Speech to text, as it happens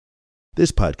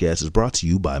This podcast is brought to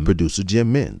you by producer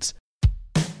Jim Mintz.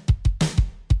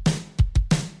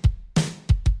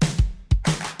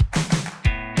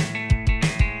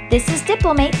 This is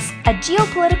Diplomates, a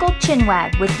geopolitical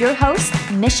chinwag with your host,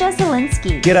 Misha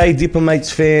Zelinsky. G'day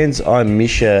Diplomates fans, I'm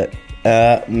Misha.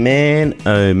 Man,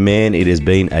 oh man, it has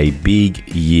been a big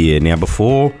year. Now,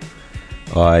 before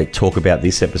I talk about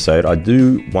this episode, I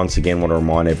do once again want to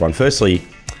remind everyone, firstly,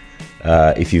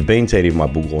 if you've been to any of my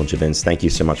book launch events, thank you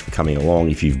so much for coming along.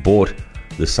 If you've bought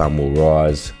The Sun Will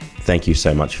Rise, thank you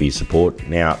so much for your support.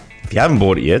 Now, if you haven't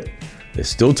bought it yet, there's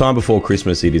still time before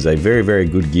Christmas. It is a very, very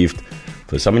good gift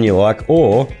for someone you like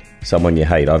or someone you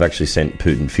hate. I've actually sent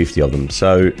Putin 50 of them.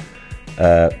 So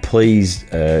please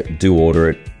do order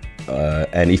it.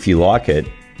 And if you like it,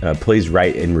 please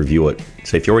rate and review it.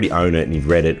 So if you already own it and you've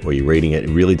read it or you're reading it, it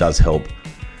really does help.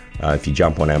 If you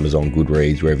jump on Amazon,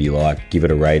 Goodreads, wherever you like, give it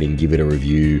a rating, give it a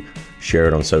review, share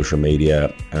it on social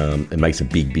media. It makes a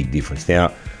big, big difference.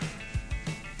 Now,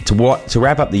 to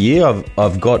wrap up the year,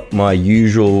 I've got my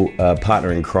usual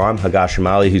partner in crime, Hagar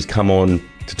Chemali, who's come on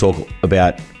to talk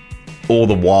about all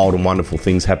the wild and wonderful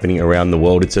things happening around the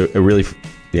world. It's a really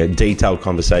detailed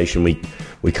conversation.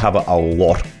 We cover a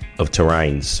lot of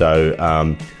terrain.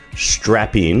 So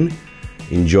strap in,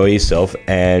 enjoy yourself,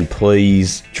 and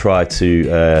please try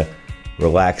to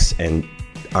relax and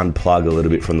unplug a little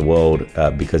bit from the world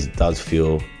because it does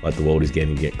feel like the world is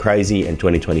getting to get crazy, and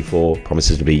 2024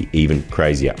 promises to be even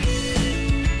crazier.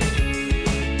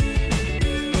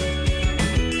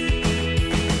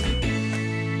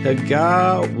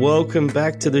 Hagar, welcome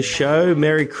back to the show.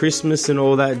 Merry Christmas and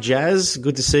all that jazz.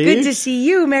 Good to see you. Good to see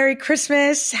you. Merry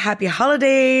Christmas. Happy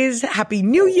holidays. Happy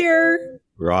New Year.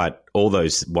 Right. All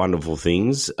those wonderful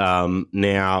things.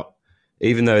 Now,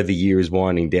 even though the year is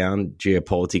winding down,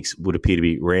 geopolitics would appear to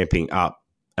be ramping up.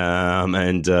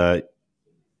 And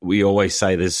we always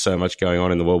say there's so much going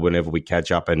on in the world whenever we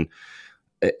catch up. And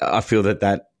I feel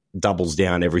that doubles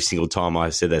down every single time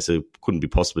I said that. So there couldn't be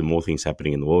possibly more things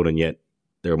happening in the world. And yet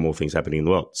there are more things happening in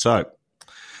the world. So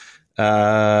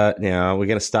now we're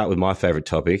going to start with my favorite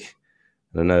topic.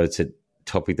 I know it's a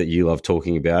topic that you love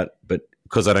talking about, but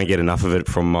because I don't get enough of it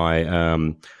from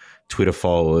my Twitter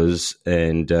followers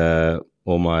and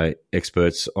all my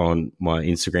experts on my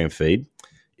Instagram feed,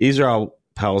 Israel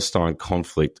Palestine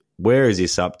conflict. Where is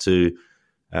this up to?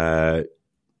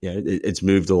 It's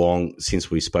moved along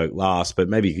since we spoke last, but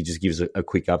maybe you could just give us a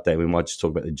quick update. We might just talk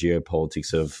about the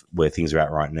geopolitics of where things are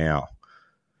at right now.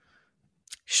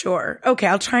 Sure. Okay,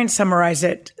 I'll try and summarize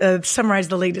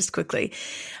the latest quickly.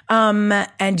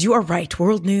 And you are right.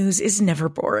 World news is never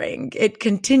boring. It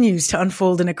continues to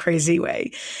unfold in a crazy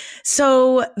way.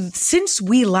 So since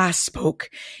we last spoke,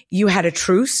 you had a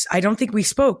truce. I don't think we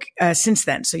spoke since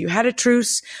then. So you had a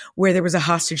truce where there was a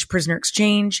hostage prisoner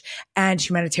exchange and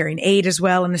humanitarian aid as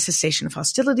well, and a cessation of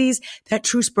hostilities. That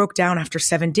truce broke down after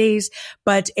 7 days,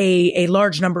 but a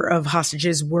large number of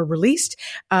hostages were released.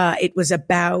 It was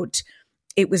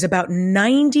about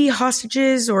 90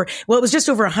 hostages, it was just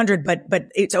over 100, but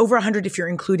it's over 100 if you're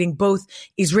including both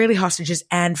Israeli hostages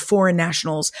and foreign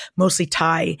nationals, mostly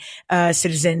Thai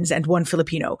citizens and one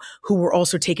Filipino, who were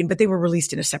also taken, but they were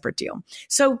released in a separate deal.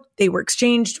 So they were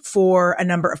exchanged for a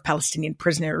number of Palestinian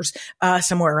prisoners,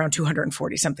 somewhere around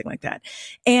 240, something like that.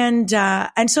 And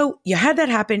so you had that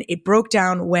happen. It broke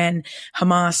down when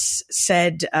Hamas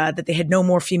said that they had no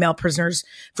more female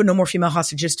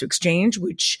hostages to exchange,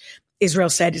 which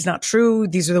Israel said is not true.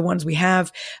 These are the ones we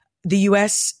have. The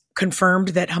U.S. confirmed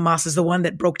that Hamas is the one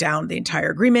that broke down the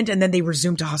entire agreement, and then they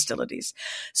resumed to hostilities.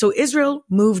 So Israel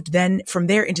moved then from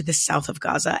there into the south of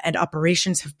Gaza, and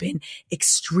operations have been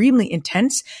extremely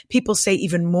intense. People say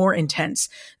even more intense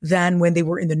than when they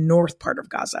were in the north part of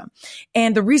Gaza.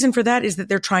 And the reason for that is that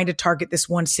they're trying to target this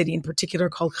one city in particular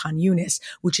called Khan Yunis,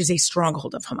 which is a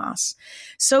stronghold of Hamas.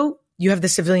 So you have the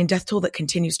civilian death toll that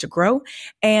continues to grow.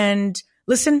 And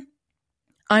listen,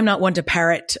 I'm not one to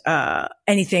parrot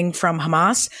anything from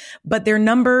Hamas, but their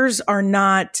numbers are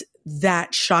not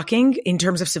that shocking in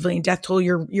terms of civilian death toll.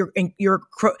 You're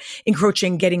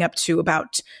encroaching, getting up to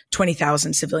about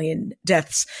 20,000 civilian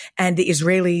deaths, and the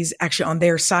Israelis actually on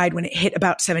their side, when it hit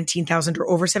about 17,000 or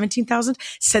over 17,000,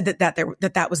 said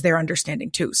that was their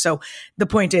understanding too. So the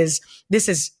point is, this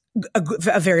is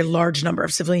a very large number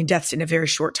of civilian deaths in a very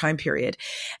short time period,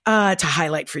 to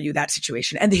highlight for you that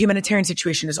situation. And the humanitarian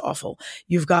situation is awful.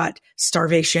 You've got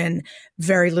starvation,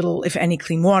 very little, if any,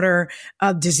 clean water,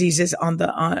 diseases on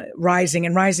the rising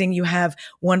and rising. You have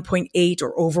 1.8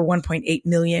 or over 1.8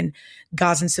 million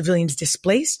Gazan civilians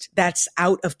displaced. That's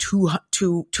out of 2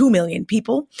 million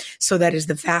people. So that is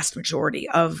the vast majority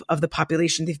of the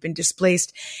population. They've been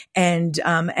displaced and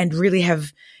really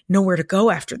have nowhere to go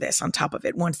after this on top of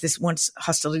it once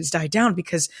hostilities die down,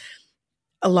 because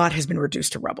a lot has been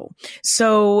reduced to rubble.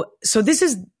 So this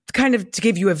is kind of to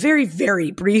give you a very,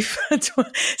 very brief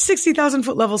 60,000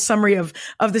 foot level summary of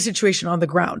the situation on the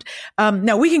ground.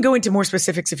 Now we can go into more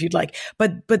specifics if you'd like,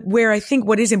 but where I think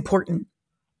what is important,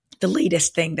 the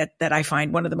latest thing that I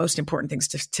find one of the most important things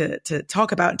to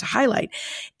talk about and to highlight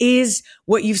is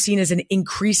what you've seen as an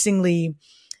increasingly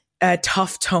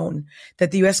tough tone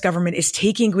that the U.S. government is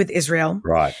taking with Israel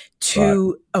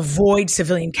to avoid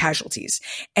civilian casualties.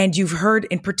 And you've heard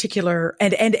in particular,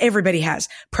 and everybody has,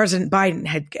 President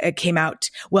Biden came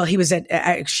out, well, he was at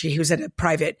a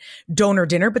private donor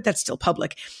dinner, but that's still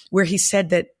public, where he said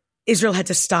that Israel had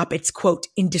to stop its, quote,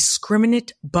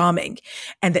 indiscriminate bombing,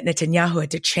 and that Netanyahu had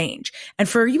to change. And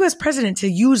for a U.S. president to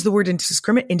use the word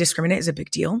indiscriminate is a big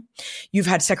deal. You've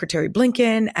had Secretary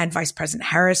Blinken and Vice President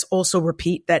Harris also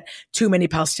repeat that too many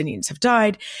Palestinians have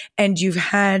died. And you've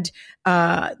had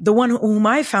the one whom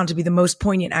I found to be the most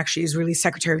poignant, actually, is really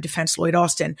Secretary of Defense Lloyd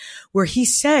Austin, where he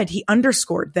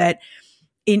underscored that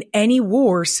in any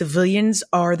war, civilians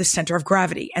are the center of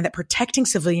gravity, and that protecting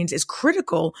civilians is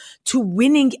critical to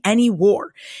winning any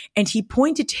war. And he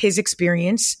pointed to his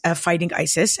experience fighting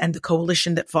ISIS and the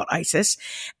coalition that fought ISIS,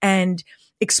 and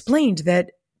explained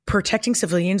that protecting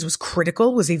civilians was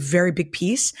critical, was a very big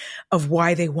piece of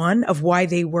why they won, of why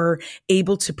they were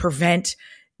able to prevent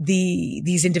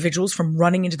these individuals from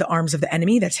running into the arms of the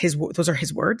enemy. Those are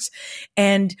his words.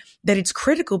 And that it's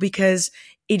critical because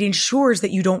it ensures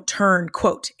that you don't turn,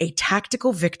 quote, a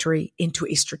tactical victory into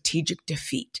a strategic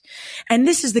defeat. And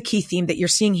this is the key theme that you're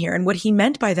seeing here. And what he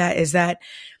meant by that is that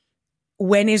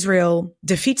when Israel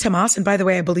defeats Hamas, and by the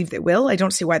way, I believe they will, I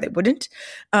don't see why they wouldn't,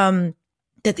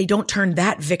 that they don't turn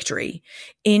that victory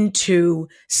into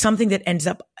something that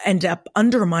end up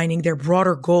undermining their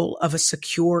broader goal of a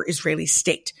secure Israeli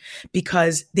state,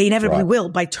 because they inevitably will,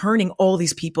 by turning all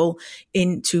these people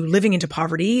into living into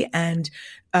poverty, and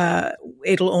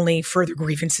it'll only further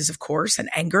grievances, of course, and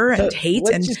anger and hate,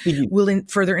 and will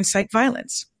further incite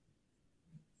violence.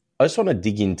 I just want to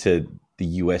dig into the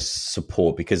US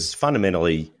support, because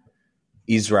fundamentally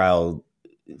Israel,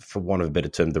 for want of a better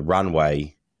term, the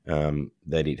runway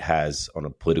that it has on a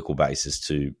political basis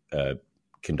to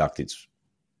conduct its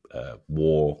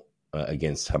war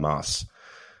against Hamas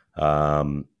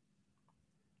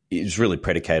is really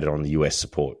predicated on the US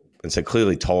support. And so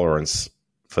clearly tolerance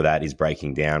for that is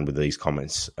breaking down with these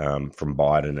comments from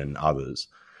Biden and others.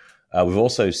 We've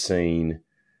also seen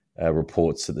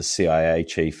reports that the CIA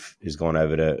chief has gone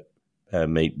over to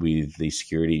meet with the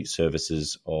security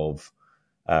services of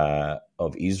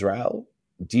Israel.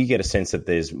 Do you get a sense that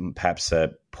there's perhaps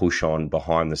a push on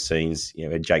behind the scenes? You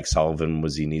know, Jake Sullivan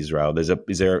was in Israel. Is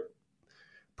there a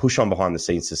push on behind the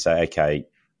scenes to say, okay,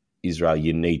 Israel,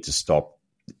 you need to stop,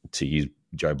 to use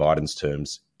Joe Biden's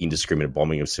terms, indiscriminate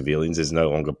bombing of civilians? There's no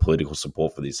longer political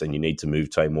support for this, and you need to move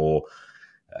to a more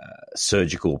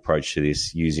surgical approach to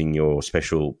this, using your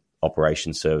special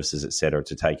operations services, et cetera,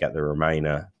 to take out the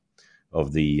remainder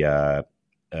of the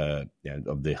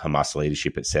of the Hamas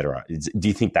leadership, et cetera. Do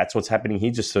you think that's what's happening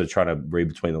here, just sort of trying to read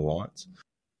between the lines?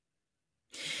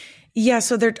 Yeah,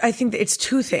 so I think it's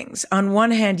two things. On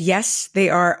one hand, yes, they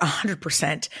are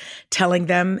 100% telling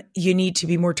them you need to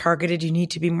be more targeted, you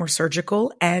need to be more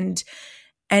surgical, and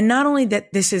not only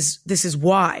that, this is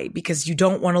why, because you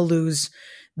don't want to lose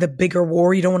the bigger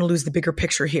war, you don't want to lose the bigger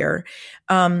picture here.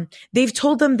 They've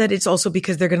told them that it's also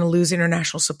because they're going to lose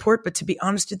international support, but to be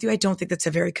honest with you, I don't think that's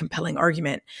a very compelling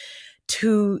argument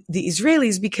to the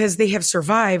Israelis, because they have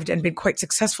survived and been quite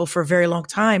successful for a very long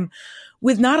time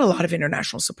with not a lot of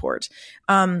international support.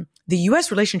 The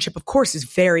U.S. relationship, of course, is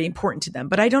very important to them,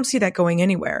 but I don't see that going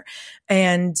anywhere.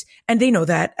 And they know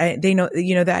that. They know,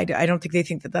 that I don't think they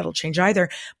think that that'll change either.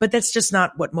 But that's just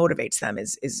not what motivates them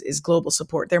is global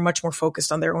support. They're much more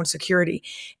focused on their own security.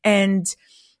 And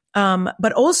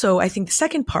but also, I think the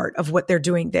second part of what they're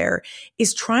doing there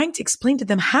is trying to explain to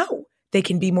them how they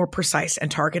can be more precise and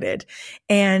targeted,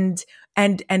 and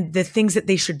the things that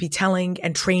they should be telling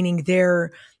and training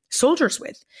their soldiers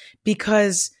with.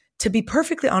 Because to be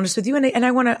perfectly honest with you, and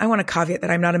I want to caveat that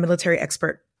I'm not a military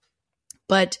expert,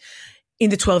 but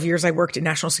in the 12 years I worked in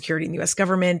national security in the US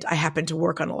government, I happened to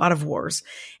work on a lot of wars.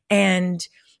 And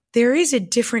there is a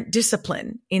different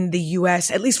discipline in the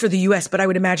US, at least for the US, but I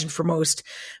would imagine for most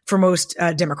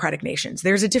democratic nations.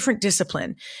 There's a different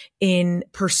discipline in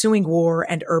pursuing war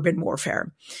and urban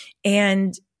warfare.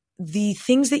 And the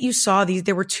things that you saw,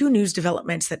 there were two news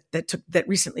developments that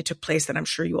recently took place that I'm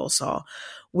sure you all saw,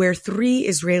 where 3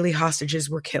 Israeli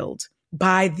hostages were killed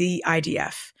by the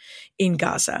IDF in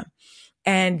Gaza.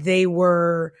 And they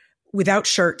were without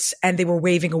shirts, and they were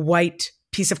waving a white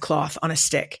piece of cloth on a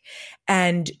stick,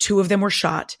 and 2 of them were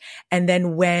shot. And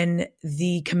then when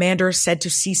the commander said to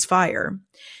cease fire,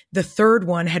 the 3rd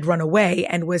one had run away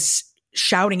and was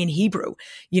shouting in Hebrew,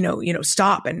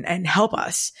 stop and help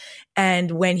us.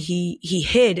 And when he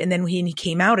hid, and then when he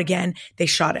came out again, they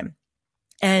shot him.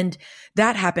 And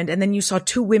that happened. And then you saw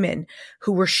 2 women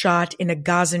who were shot in a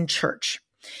Gazan church.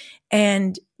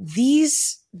 And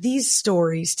these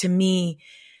stories, to me,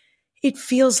 it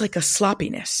feels like a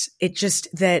sloppiness. It just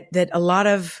that a lot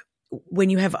of, when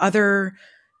you have other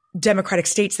democratic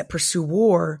states that pursue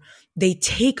war, they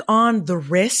take on the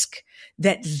risk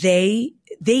that they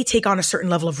take on a certain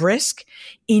level of risk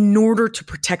in order to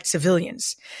protect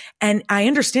civilians. And I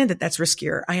understand that that's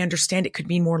riskier. I understand it could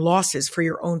mean more losses for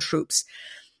your own troops,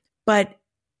 but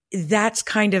that's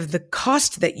kind of the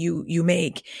cost that you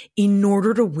make in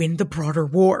order to win the broader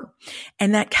war.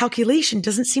 And that calculation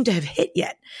doesn't seem to have hit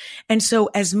yet. And so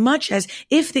as much as,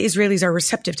 if the Israelis are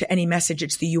receptive to any message,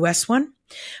 it's the US one.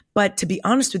 But to be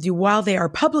honest with you, while they are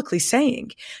publicly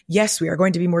saying, yes, we are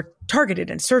going to be more targeted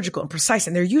and surgical and precise,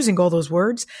 and they're using all those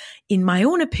words, in my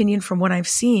own opinion, from what I'm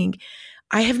seeing,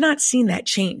 I have not seen that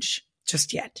change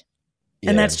just yet. Yeah.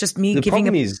 And that's just me giving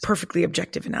a perfectly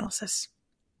objective analysis.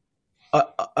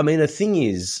 I mean, the thing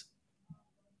is,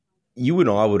 you and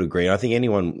I would agree, and I think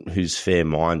anyone who's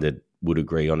fair-minded would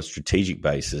agree on a strategic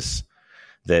basis,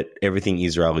 that everything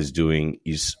Israel is doing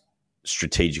is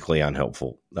strategically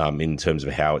unhelpful in terms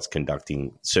of how it's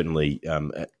conducting. Certainly,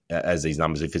 as these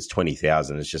numbers, if it's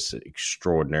 20,000, it's just an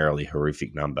extraordinarily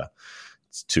horrific number.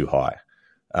 It's too high.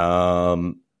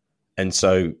 And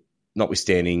so,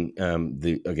 notwithstanding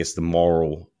the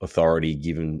moral authority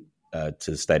given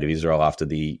to the state of Israel after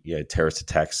the terrorist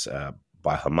attacks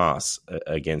by Hamas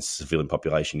against the civilian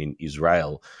population in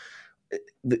Israel.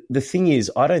 The thing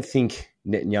is, I don't think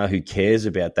Netanyahu cares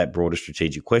about that broader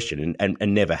strategic question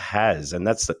and never has. And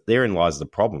therein lies the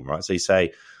problem, right? So you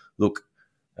say, look,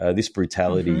 this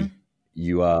brutality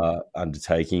you are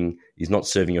undertaking is not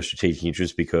serving your strategic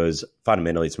interests because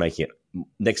fundamentally it's making it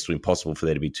next to impossible for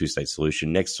there to be a 2-state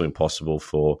solution, next to impossible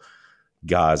for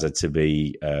Gaza to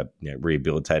be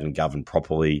rehabilitated and governed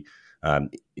properly. And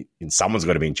someone's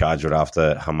got to be in charge of it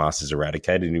after Hamas is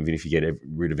eradicated. And even if you get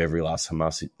rid of every last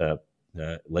Hamas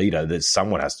leader, there's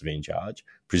someone has to be in charge,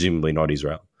 presumably not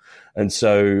Israel. And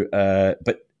so,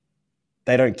 but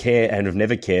they don't care and have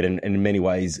never cared. And in many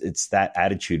ways, it's that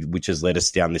attitude which has led us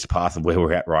down this path of where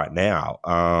we're at right now.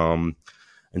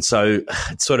 And so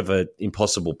it's sort of an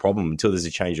impossible problem until there's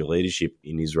a change of leadership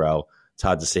in Israel. It's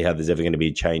hard to see how there's ever going to be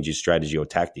a change in strategy or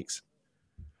tactics.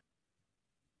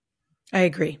 I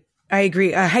agree. I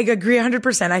agree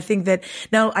 100%. I think that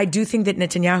now I do think that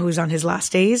Netanyahu is on his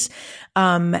last days,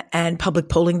 and public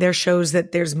polling there shows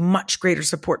that there's much greater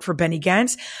support for Benny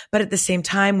Gantz. But at the same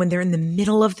time, when they're in the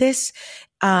middle of this,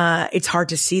 it's hard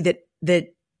to see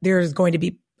that there's going to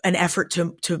be an effort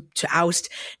to oust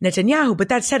Netanyahu. But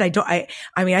that said, I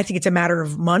mean, I think it's a matter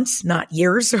of months, not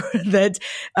years, that,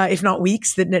 if not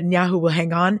weeks, that Netanyahu will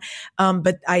hang on.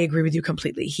 But I agree with you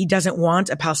completely. He doesn't want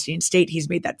a Palestinian state. He's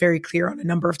made that very clear on a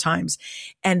number of times.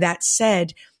 And that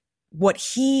said, what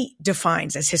he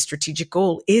defines as his strategic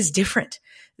goal is different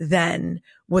than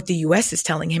what the U.S. is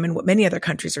telling him and what many other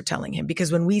countries are telling him.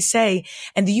 Because when we say,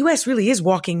 and the U.S. really is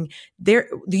walking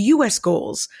there, the U.S.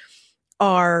 goals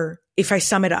are, if I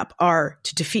sum it up, are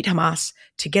to defeat Hamas,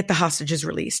 to get the hostages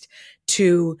released,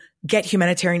 to get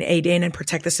humanitarian aid in and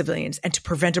protect the civilians, and to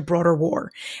prevent a broader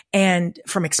war and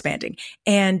from expanding.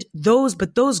 And those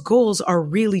goals are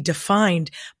really defined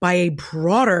by a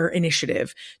broader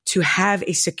initiative to have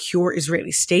a secure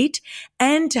Israeli state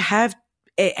and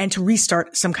to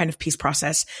restart some kind of peace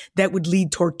process that would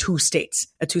lead toward a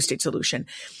 2-state solution.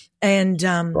 And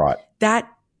right.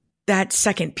 That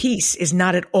second piece is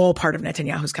not at all part of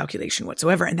Netanyahu's calculation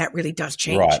whatsoever. And that really does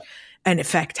change and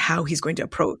affect how he's going to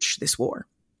approach this war.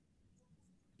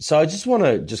 So I just want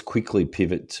to quickly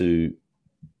pivot to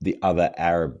the other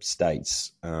Arab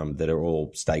states that are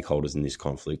all stakeholders in this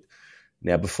conflict.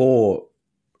 Now, before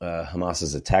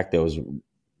Hamas's attack, there was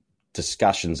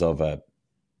discussions of a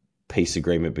peace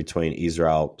agreement between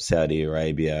Israel, Saudi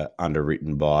Arabia,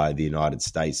 underwritten by the United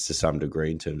States to some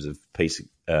degree in terms of peace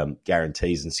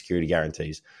guarantees and security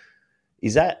guarantees.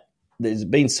 There's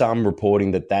been some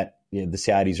reporting that the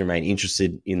Saudis remain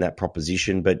interested in that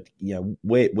proposition, but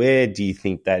where do you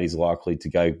think that is likely to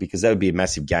go? Because that would be a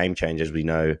massive game changer, as we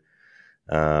know,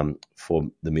 for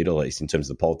the Middle East in terms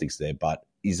of the politics there. But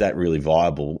is that really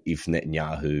viable if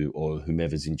Netanyahu or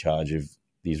whomever's in charge of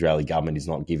the Israeli government is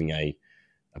not giving a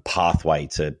pathway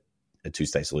to a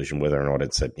 2-state solution, whether or not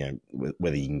it's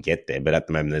whether you can get there? But at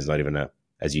the moment, there's not even a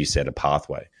as you said, a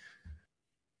pathway.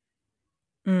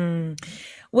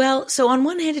 Well, so on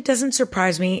one hand, it doesn't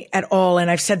surprise me at all,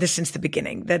 and I've said this since the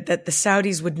beginning, that the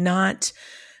Saudis would not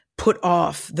put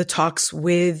off the talks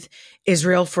with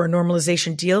Israel for a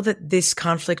normalization deal, that this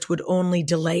conflict would only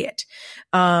delay it.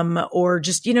 Or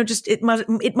just it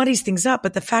muddies things up.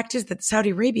 But the fact is that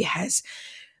Saudi Arabia has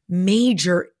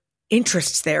major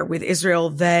interests there with Israel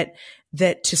that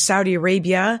to Saudi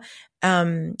Arabia,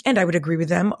 and I would agree with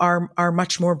them, are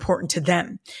much more important to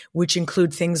them, which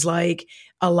include things like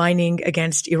aligning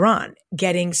against Iran,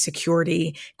 getting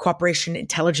security, cooperation,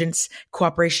 intelligence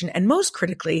cooperation, and most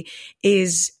critically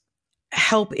is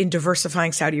help in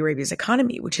diversifying Saudi Arabia's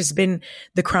economy, which has been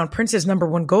the Crown Prince's number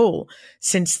one goal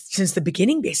since the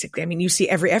beginning, basically. I mean, you see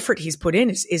every effort he's put in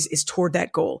is toward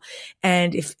that goal.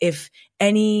 And if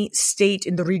any state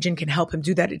in the region can help him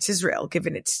do that, it's Israel,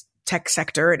 given its tech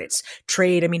sector and its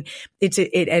trade. I mean,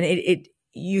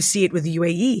 you see it with the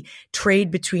UAE. Trade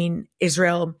between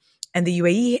Israel and the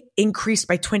UAE increased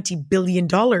by $20 billion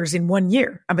in 1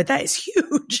 year. I mean, that is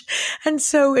huge. And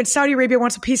Saudi Arabia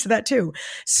wants a piece of that too.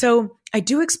 So I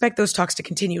do expect those talks to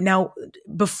continue. Now,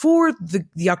 before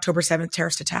the October 7th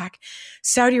terrorist attack,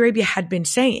 Saudi Arabia had been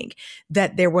saying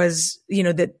that there was,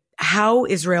 that how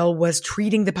Israel was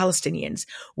treating the Palestinians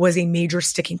was a major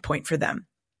sticking point for them.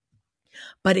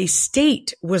 But a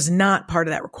state was not part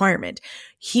of that requirement.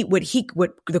 What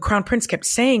the Crown Prince kept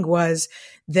saying was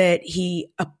that he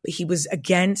was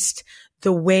against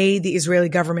the way the Israeli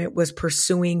government was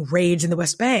pursuing raids in the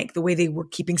West Bank, the way they were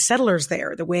keeping settlers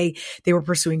there, the way they were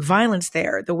pursuing violence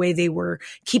there, the way they were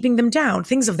keeping them down,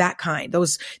 things of that kind.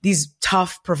 These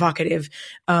tough, provocative,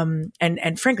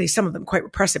 and frankly, some of them quite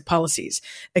repressive policies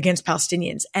against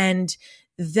Palestinians. And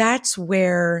that's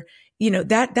where,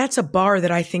 that's a bar that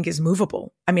I think is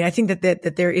movable. I mean, I think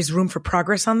that there is room for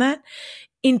progress on that,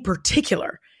 in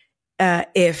particular,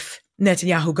 if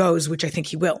Netanyahu goes, which I think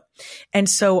he will. And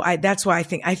so that's why I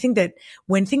think that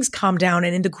when things calm down,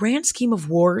 and in the grand scheme of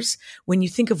wars, when you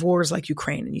think of wars like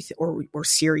Ukraine and or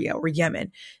Syria or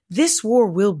Yemen, this war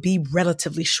will be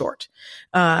relatively short,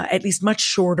 at least much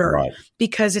shorter, right,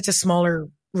 because it's a smaller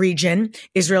region.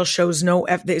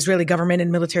 The Israeli government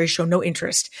and military show no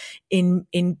interest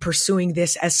in pursuing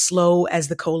this as slow as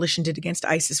the coalition did against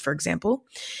ISIS, for example.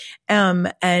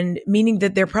 And meaning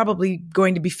that they're probably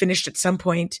going to be finished at some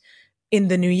point in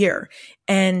the new year.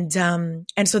 And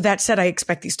so that said, I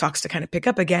expect these talks to kind of pick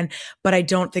up again, but I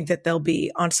don't think that they'll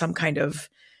be on some kind of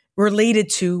related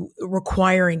to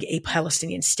requiring a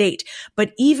Palestinian state.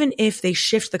 But even if they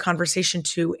shift the conversation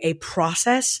to a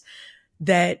process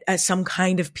that some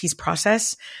kind of peace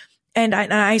process, and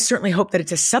I certainly hope that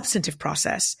it's a substantive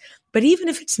process, but even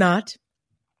if it's not,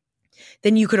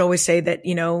 then you could always say that,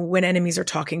 when enemies are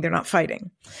talking, they're not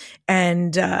fighting.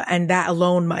 And that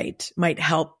alone might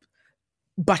help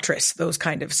buttress those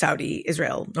kind of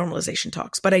Saudi-Israel normalization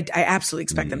talks. But I absolutely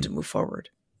expect them to move forward.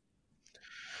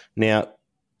 Now,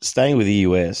 staying with the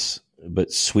US,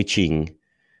 but switching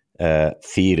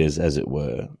theaters, as it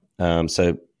were.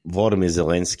 So Vladimir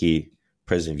Zelinsky,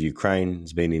 president of Ukraine,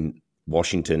 has been in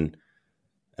Washington,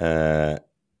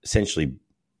 essentially,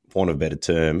 for want of a better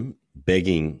term,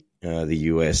 begging the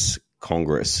US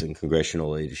Congress and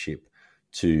congressional leadership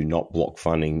to not block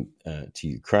funding to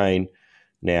Ukraine.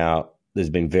 Now, there's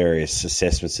been various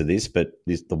assessments of this, but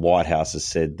the White House has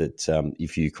said that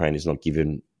if Ukraine is not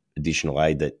given additional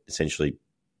aid, that essentially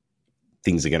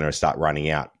things are going to start running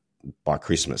out by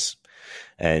Christmas.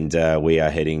 And we are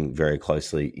heading very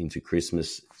closely into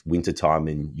Christmas, wintertime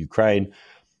in Ukraine.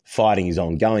 Fighting is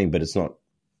ongoing, but it's not,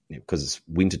 because it's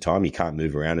wintertime, you can't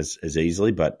move around as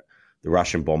easily. But the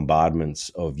Russian bombardments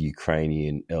of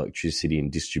Ukrainian electricity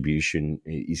and distribution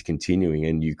is continuing,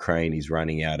 and Ukraine is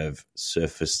running out of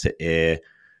surface-to-air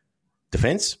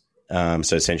defense.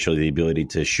 So essentially the ability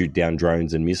to shoot down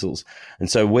drones and missiles. And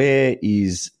so where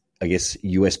is, I guess,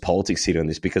 US politics sitting on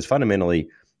this? Because fundamentally,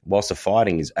 whilst the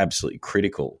fighting is absolutely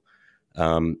critical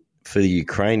for the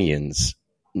Ukrainians,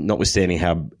 notwithstanding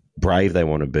how brave they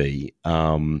want to be,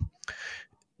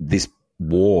 this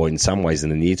war in some ways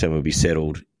in the near term will be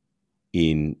settled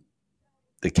in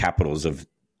the capitals of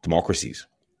democracies,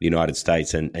 the United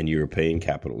States and European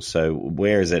capitals. So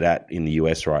where is it at in the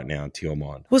US right now, to your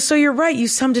mind? Well, so you're right. You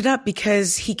summed it up,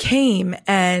 because he came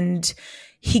and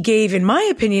he gave, in my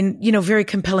opinion, very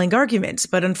compelling arguments,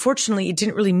 but unfortunately it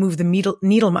didn't really move the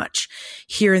needle much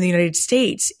here in the United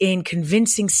States in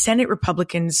convincing Senate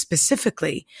Republicans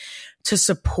specifically to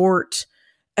support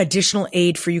additional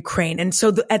aid for Ukraine. And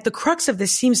so at the crux of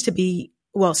this seems to be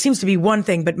one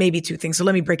thing, but maybe two things. So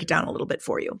let me break it down a little bit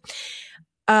for you.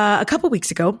 A couple weeks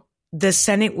ago, the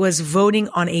Senate was voting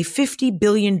on a $50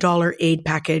 billion aid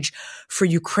package for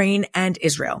Ukraine and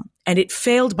Israel, and it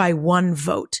failed by one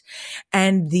vote.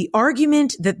 And the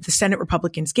argument that the Senate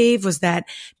Republicans gave was that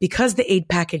because the aid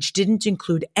package didn't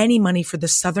include any money for the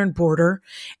southern border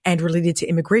and related to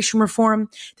immigration reform,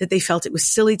 that they felt it was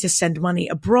silly to send money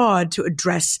abroad to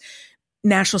address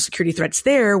national security threats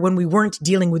there when we weren't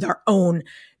dealing with our own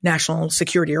national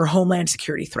security or homeland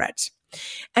security threats.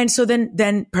 And so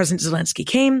then President Zelensky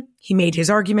came, he made his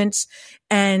arguments.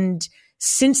 And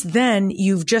since then,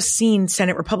 you've just seen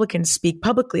Senate Republicans speak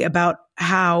publicly about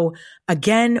how,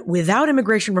 again, without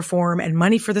immigration reform and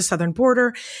money for the southern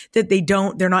border, that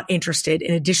they're not interested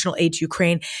in additional aid to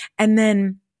Ukraine. And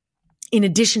then in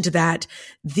addition to that,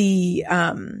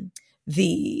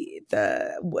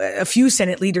 a few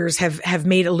Senate leaders have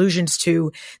made allusions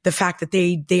to the fact that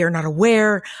they are not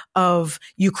aware of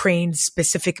Ukraine's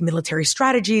specific military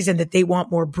strategies and that they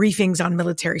want more briefings on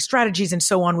military strategies and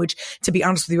so on, which, to be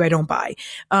honest with you, I don't buy.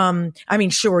 I mean,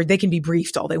 sure, they can be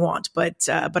briefed all they want, but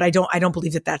I don't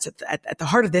believe that that's at the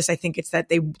heart of this. I think it's that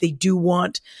they do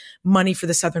want money for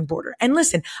the southern border. And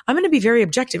listen, I'm going to be very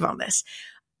objective on this.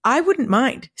 I wouldn't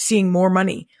mind seeing more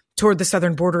money toward the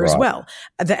southern border as well.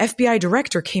 The FBI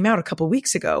director came out a couple of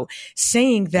weeks ago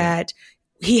saying that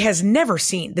he has never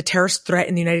seen the terrorist threat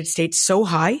in the United States so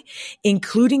high,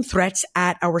 including threats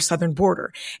at our southern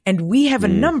border. And we have a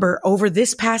number over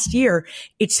this past year.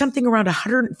 It's something around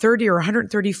 130 or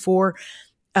 134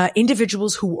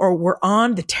 individuals who were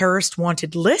on the terrorist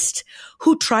wanted list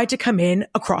who tried to come in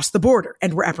across the border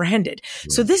and were apprehended.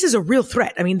 So this is a real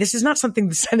threat. I mean, this is not something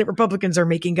the Senate Republicans are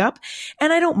making up,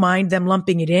 and I don't mind them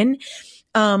lumping it in.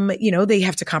 They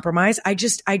have to compromise. I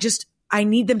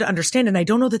need them to understand, and I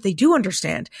don't know that they do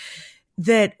understand,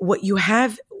 that what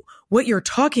you're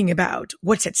talking about,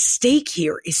 what's at stake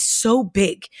here is so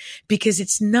big, because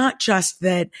it's not just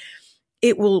that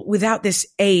it will, without this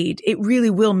aid, it really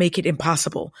will make it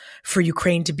impossible for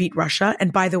Ukraine to beat Russia.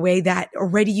 And by the way, that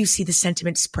already you see the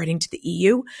sentiment spreading to the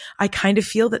EU. I kind of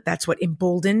feel that that's what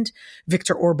emboldened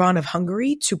Viktor Orban of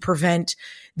Hungary to prevent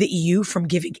the EU from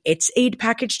giving its aid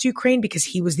package to Ukraine, because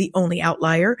he was the only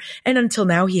outlier. And until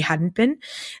now, he hadn't been.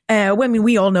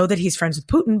 We all know that he's friends with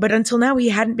Putin, but until now, he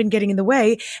hadn't been getting in the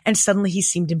way. And suddenly he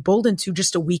seemed emboldened to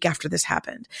just a week after this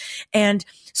happened. And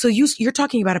so you're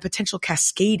talking about a potential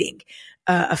cascading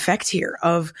effect here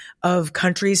of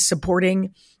countries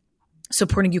supporting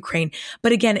Ukraine.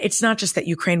 But again, it's not just that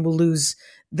Ukraine will lose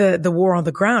the war on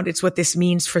the ground. It's what this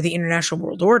means for the international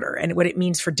world order and what it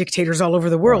means for dictators all over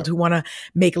the world who want to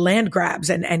make land grabs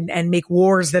and make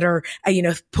wars that are,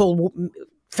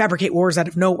 fabricate wars out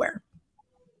of nowhere.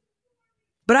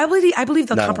 But I believe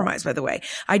they'll compromise, by the way.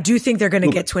 I do think they're going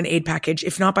to get to an aid package,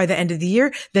 if not by the end of the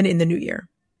year, then in the new year.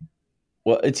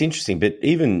 Well, it's interesting, but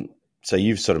even so,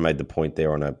 you've sort of made the point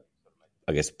there on a,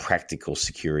 I guess, practical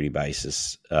security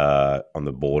basis on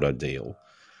the border deal.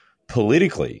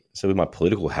 Politically, so with my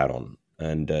political hat on,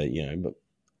 and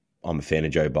I'm a fan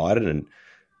of Joe Biden, and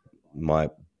my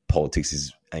politics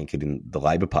is anchored in the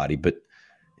Labor Party, but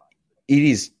it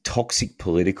is toxic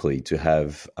politically to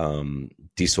have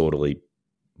disorderly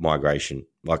migration.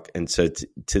 And so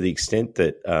to the extent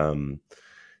that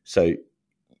so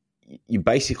you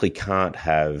basically can't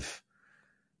have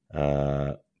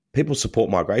people support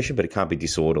migration, but it can't be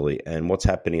disorderly. And what's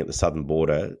happening at the southern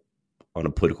border on a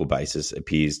political basis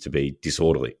appears to be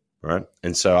disorderly, right?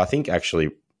 And so I think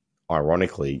actually,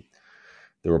 ironically,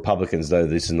 the Republicans, though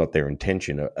this is not their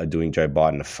intention, are doing Joe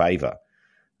Biden a favor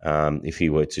if he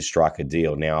were to strike a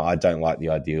deal. Now, I don't like the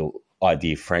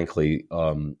idea, frankly,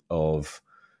 of,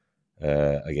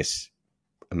 I guess,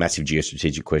 a massive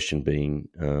geostrategic question being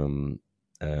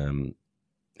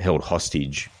held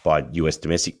hostage by US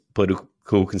domestic political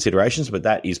considerations, but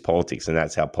that is politics, and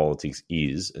that's how politics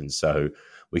is. And so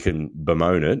we can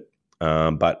bemoan it,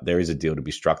 but there is a deal to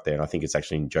be struck there. And I think it's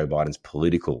actually in Joe Biden's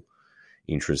political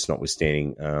interests,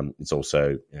 notwithstanding it's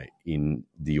also in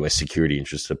the US security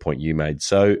interests, the point you made.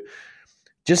 So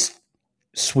just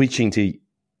switching to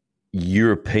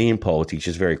European politics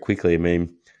just very quickly, I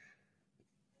mean,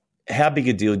 how big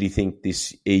a deal do you think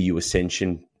this EU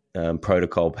accession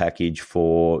protocol package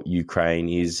for Ukraine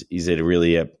is? Is it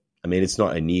it's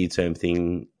not a near-term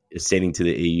thing. Ascending to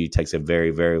the EU takes a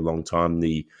very, very long time.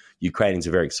 The Ukrainians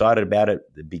are very excited about it.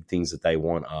 The big things that they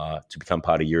want are to become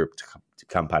part of Europe, to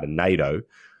become part of NATO.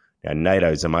 Now,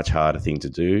 NATO is a much harder thing to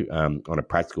do on a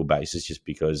practical basis, just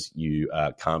because you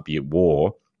can't be at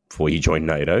war before you join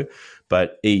NATO.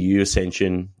 But EU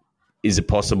ascension, is it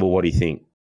possible? What do you think?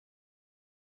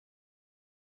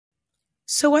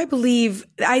 So I believe,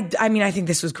 I mean, I think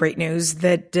this was great news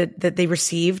that they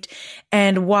received.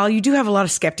 And while you do have a lot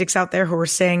of skeptics out there who are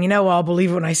saying, well, I'll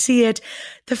believe it when I see it,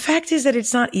 the fact is that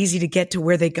it's not easy to get to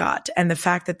where they got. And the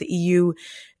fact that the EU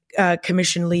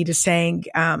Commission lead is saying,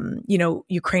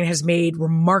 Ukraine has made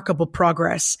remarkable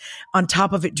progress on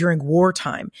top of it during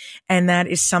wartime. And that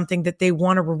is something that they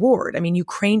want to reward. I mean,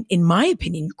 Ukraine, in my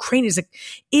opinion, Ukraine is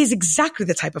exactly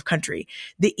the type of country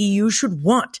the EU should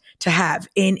want to have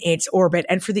in its orbit.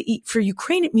 And for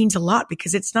Ukraine, it means a lot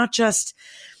because it's not just,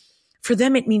 for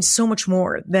them, it means so much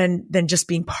more than just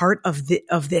being part of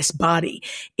this body.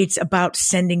 It's about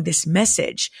sending this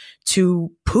message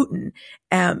to Putin.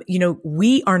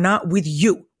 We are not with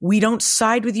you. We don't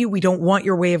side with you. We don't want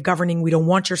your way of governing. We don't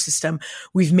want your system.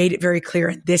 We've made it very clear.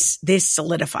 And this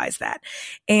solidifies that.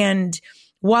 And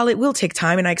while it will take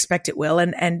time, and I expect it will,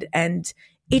 and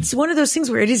it's one of those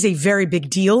things where it is a very big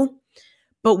deal,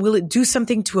 but will it do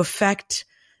something to affect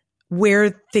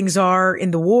where things are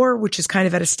in the war, which is kind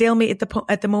of at a stalemate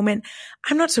at the moment?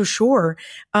 I'm not so sure.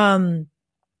 I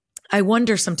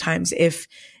wonder sometimes if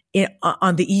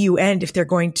on the EU end, if they're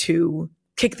going to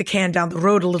kick the can down the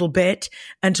road a little bit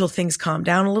until things calm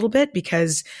down a little bit,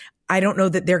 because I don't know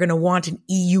that they're going to want an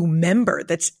EU member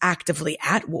that's actively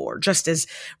at war, just as,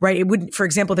 right? It wouldn't, for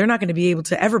example, they're not going to be able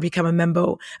to ever become a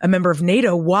member of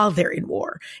NATO while they're in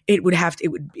war. It would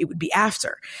be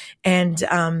after. And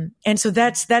so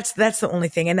that's the only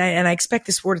thing. And I expect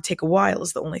this war to take a while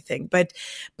is the only thing. But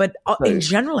in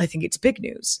general, I think it's big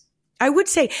news. I would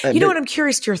say, what, I'm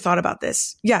curious to your thought about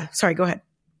this. Yeah. Sorry, go ahead.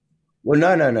 Well, no.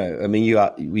 I mean,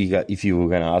 if you were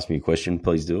going to ask me a question,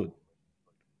 please do it.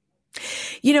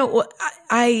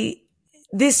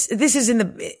 This is in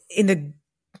the,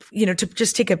 to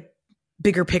just take a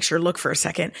bigger picture look for a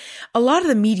second. A lot of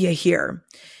the media here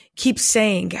keeps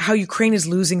saying how Ukraine is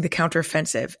losing the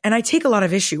counteroffensive. And I take a lot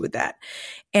of issue with that.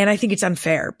 And I think it's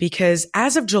unfair because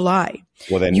as of July,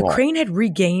 Ukraine had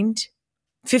regained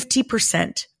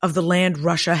 50% of the land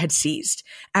Russia had seized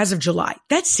as of July.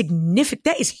 That's significant.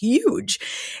 That is huge.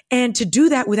 And to do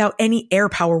that without any air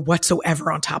power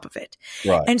whatsoever on top of it.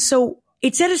 Right. And so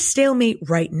it's at a stalemate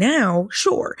right now,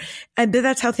 sure. And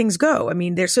that's how things go. I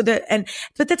mean, but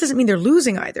that doesn't mean they're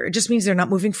losing either. It just means they're not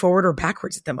moving forward or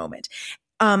backwards at the moment.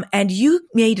 And you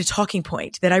made a talking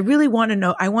point that I really want to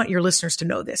know. I want your listeners to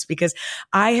know this because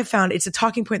I have found it's a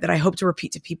talking point that I hope to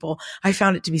repeat to people. I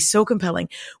found it to be so compelling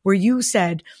where you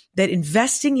said that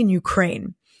investing in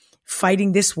Ukraine,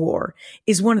 fighting this war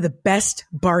is one of the best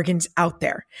bargains out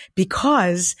there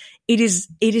because it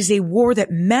is a war that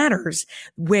matters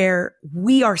where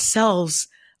we ourselves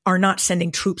are not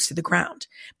sending troops to the ground,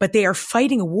 but they are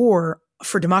fighting a war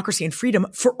for democracy and freedom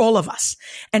for all of us.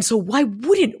 And so why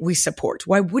wouldn't we support?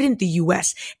 Why wouldn't the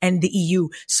US and the EU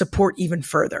support even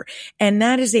further? And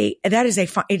it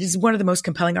is one of the most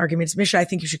compelling arguments. Misha, I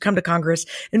think you should come to Congress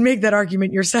and make that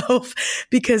argument yourself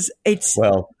because it's,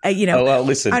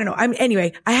 listen, I don't know.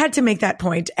 Anyway, I had to make that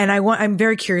point. And I'm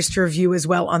very curious to review as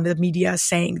well on the media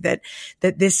saying that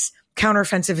this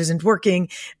counteroffensive isn't working,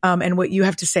 and what you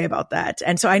have to say about that.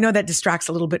 And so I know that distracts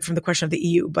a little bit from the question of the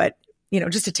EU, but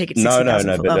just to take it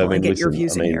 60,000 foot level and get your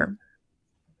views in here.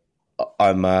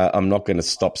 I'm not going to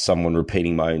stop someone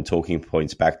repeating my own talking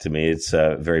points back to me. It's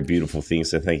a very beautiful thing,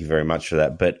 so thank you very much for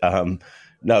that. But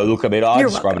no, look, I mean, I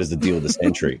describe it as the deal of the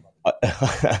century.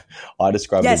 I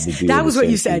describe it as the deal of the century. Yes, that was what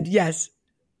you said. Yes.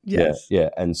 Yeah.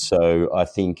 And so I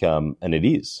think, and it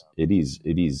is,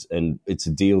 and it's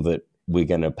a deal that we're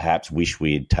going to perhaps wish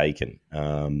we had taken.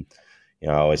 I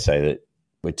always say that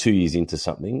we're 2 years into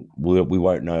something. We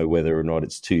won't know whether or not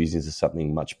it's 2 years into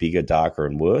something much bigger, darker,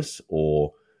 and worse,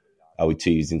 or are we 2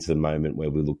 years into the moment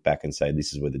where we look back and say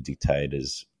this is where the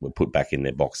dictators were put back in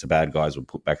their box, the bad guys were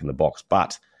put back in the box.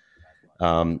 But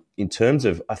in terms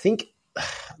of, I think,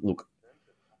 look,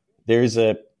 there's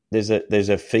a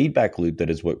feedback loop that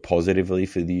has worked positively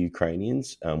for the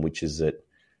Ukrainians, which is that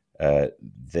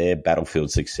their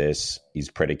battlefield success is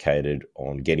predicated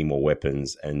on getting more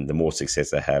weapons, and the more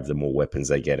success they have, the more weapons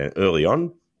they get. And early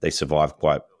on, they survived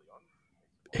quite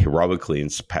heroically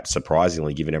and perhaps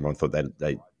surprisingly, given everyone thought that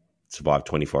they survived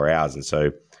 24 hours. And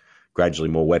so gradually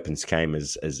more weapons came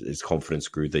as confidence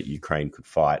grew that Ukraine could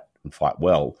fight and fight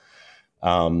well.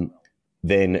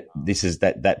 Then this is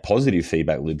that positive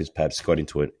feedback loop has perhaps got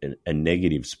into a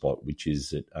negative spot, which is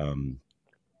that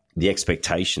the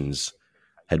expectations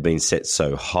had been set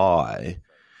so high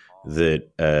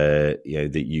that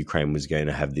that Ukraine was going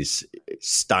to have this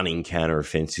stunning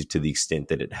counteroffensive to the extent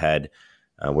that it had,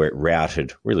 where it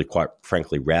routed, really quite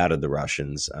frankly, routed the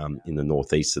Russians in the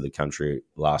northeast of the country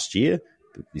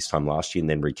this time last year, and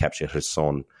then recaptured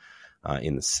Kherson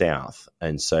in the south.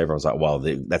 And so everyone's like, well,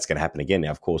 that's going to happen again.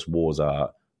 Now, of course, wars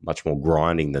are much more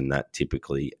grinding than that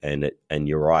typically. And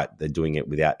you're right, they're doing it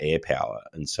without air power.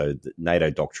 And so the NATO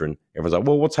doctrine, everyone's like,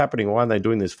 well, what's happening? Why aren't they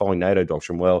doing this following NATO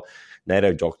doctrine? Well,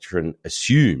 NATO doctrine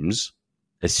assumes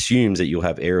that you'll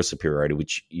have air superiority,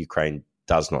 which Ukraine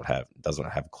does not have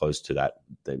close to that.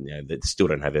 They still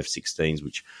don't have F-16s,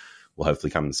 which will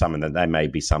hopefully come in the summer. And there may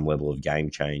be some level of game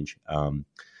change.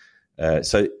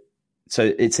 So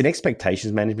it's an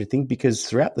expectations management thing, because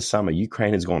throughout the summer,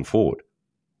 Ukraine has gone forward.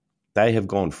 They have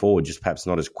gone forward, just perhaps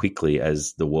not as quickly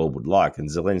as the world would like. And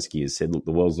Zelensky has said, look,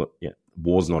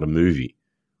 war's not a movie.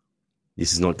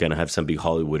 This is not going to have some big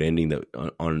Hollywood ending that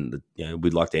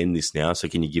we'd like to end this now, so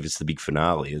can you give us the big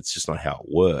finale? It's just not how it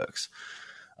works.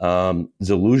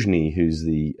 Zaluzhny, who's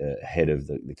the head of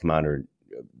the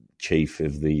commander-in-chief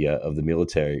of the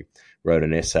military, wrote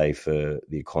an essay for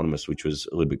The Economist, which was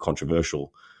a little bit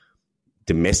controversial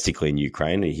domestically in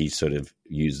Ukraine. He sort of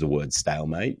used the word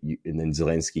stalemate, and then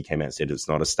Zelensky came out and said it's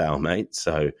not a stalemate.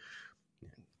 So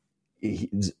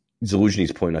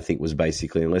Zaluzhny's point, I think, was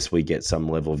basically, unless we get some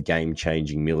level of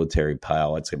game-changing military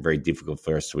power, it's very difficult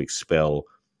for us to expel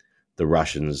the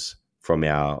Russians from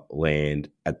our land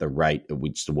at the rate at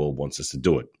which the world wants us to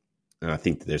do it. And I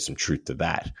think that there's some truth to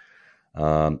that.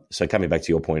 So coming back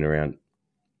to your point around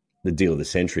the deal of the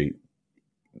century,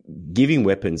 giving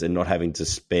weapons and not having to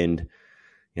spend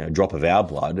a drop of our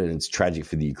blood, and it's tragic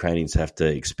for the Ukrainians to have to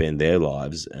expend their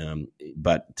lives,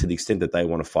 but to the extent that they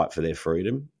want to fight for their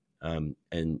freedom, and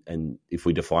if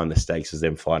we define the stakes as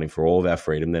them fighting for all of our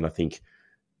freedom, then I think,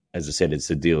 as I said, it's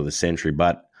the deal of the century.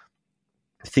 But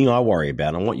the thing I worry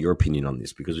about, and I want your opinion on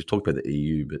this, because we've talked about the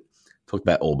EU, but talked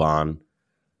about Orban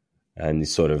and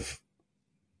this sort of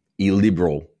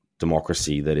illiberal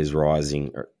democracy that is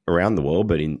rising around the world,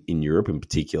 but in Europe in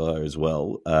particular as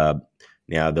well.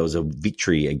 Now, there was a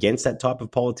victory against that type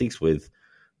of politics with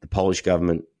the Polish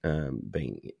government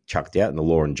being chucked out, and the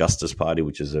Law and Justice Party,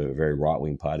 which is a very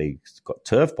right-wing party, got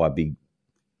turfed by a big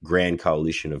grand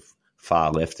coalition of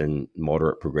far-left and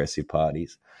moderate progressive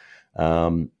parties.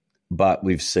 But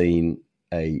we've seen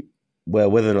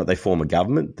whether or not they form a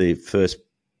government, the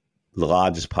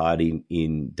largest party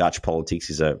in Dutch politics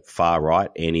is a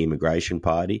far-right anti-immigration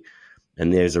party.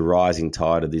 And there's a rising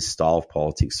tide of this style of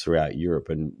politics throughout Europe.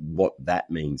 And what that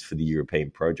means for the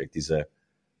European project is an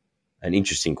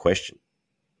interesting question.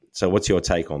 So what's your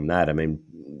take on that? I mean,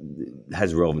 it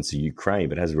has relevance to Ukraine,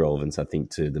 but it has relevance, I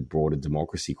think, to the broader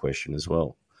democracy question as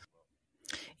well.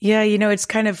 Yeah, it's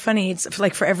kind of funny. It's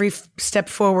like for every step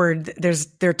forward, there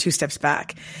are two steps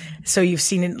back. So you've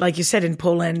seen it, like you said, in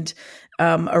Poland,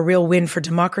 a real win for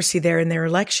democracy there in their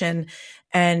election.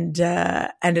 And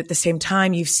at the same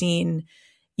time,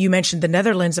 you mentioned the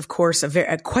Netherlands, of course,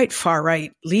 a quite far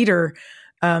right leader,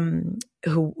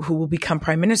 who will become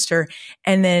prime minister,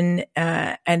 and then,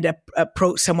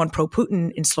 someone pro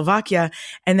Putin in Slovakia.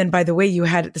 And then, by the way, you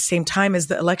had at the same time as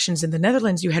the elections in the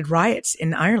Netherlands, you had riots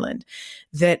in Ireland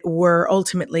that were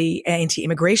ultimately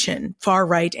anti-immigration, far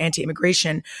right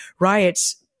anti-immigration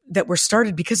riots that were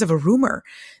started because of a rumor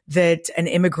that an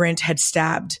immigrant had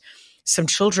stabbed some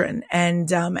children. And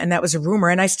that was a rumor.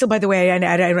 And I still, by the way, I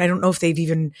don't know if they've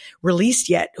even released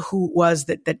yet who it was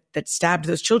that stabbed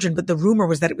those children, but the rumor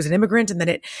was that it was an immigrant, and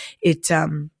that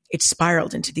it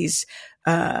spiraled into these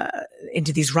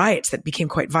riots that became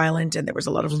quite violent, and there was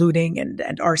a lot of looting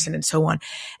and arson and so on.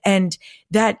 And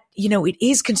that, it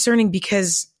is concerning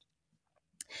because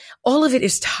all of it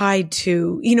is tied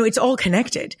to, it's all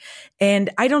connected. And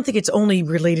I don't think it's only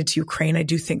related to Ukraine. I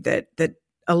do think that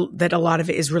a lot of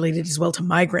it is related as well to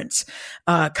migrants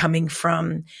coming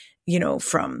from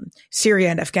Syria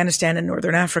and Afghanistan and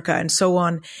Northern Africa and so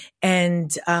on,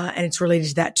 and it's related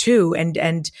to that too.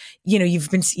 And you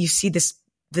see this,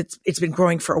 that it's been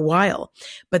growing for a while,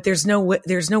 but there's no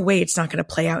way it's not going to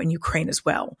play out in Ukraine as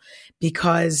well,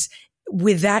 because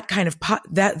with that kind of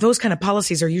those kind of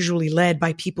policies are usually led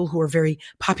by people who are very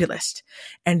populist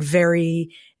and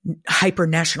very hyper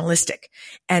nationalistic,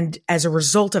 and as a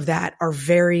result of that are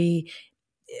very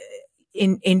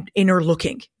inner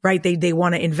looking, right? They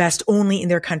want to invest only in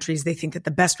their countries. They think that the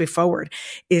best way forward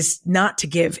is not to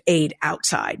give aid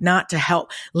outside, not to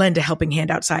lend a helping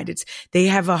hand outside. They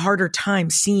have a harder time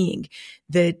seeing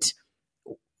that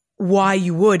why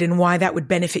you would and why that would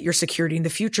benefit your security in the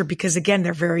future, because again,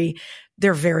 they're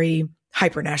very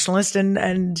hyper nationalist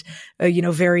and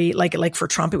very like for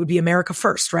Trump, it would be America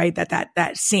first, right?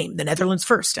 That same, the Netherlands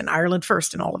first and Ireland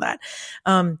first and all of that.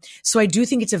 So I do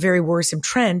think it's a very worrisome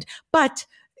trend, but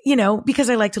because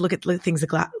I like to look at things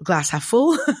glass half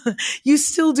full, you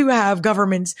still do have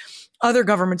governments other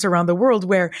governments around the world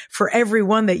where for every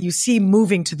one that you see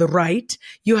moving to the right,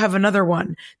 you have another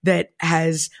one that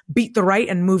has beat the right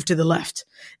and moved to the left.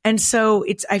 And so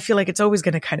I feel like it's always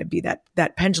going to kind of be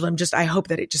that pendulum. I hope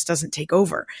that it just doesn't take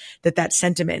over, that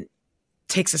sentiment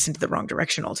takes us into the wrong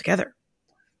direction altogether.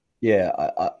 Yeah,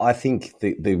 I think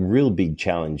the real big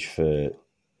challenge for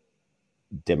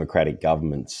democratic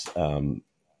governments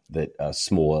that are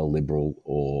smaller, liberal,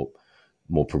 or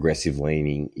more progressive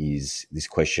leaning is this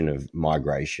question of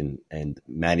migration and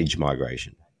managed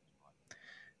migration.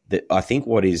 I think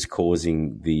what is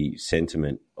causing the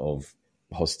sentiment of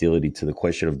hostility to the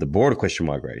question of the broader question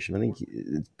of migration, I think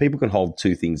people can hold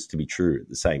two things to be true at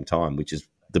the same time, which is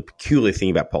the peculiar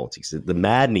thing about politics. The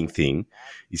maddening thing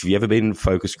is, if you've ever been in a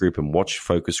focus group and watched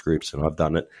focus groups, and I've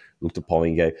done it, looked at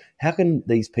polling and go, how can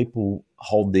these people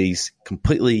hold these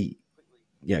completely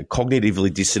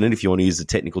cognitively dissonant, if you want to use the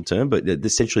technical term, but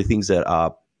essentially things that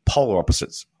are polar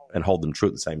opposites and hold them true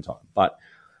at the same time. But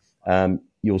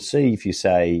you'll see if you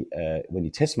say, when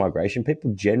you test migration,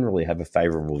 people generally have a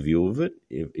favourable view of it.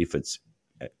 If it's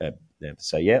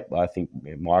say, yeah, I think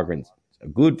migrants are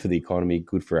good for the economy,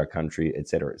 good for our country, et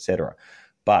cetera, et cetera.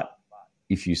 But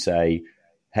if you say,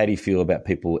 how do you feel about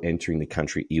people entering the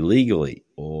country illegally,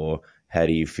 or how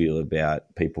do you feel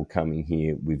about people coming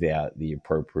here without the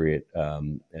appropriate,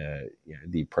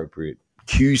 the appropriate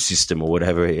queue system, or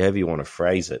whatever, however you want to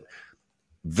phrase it?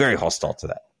 Very hostile to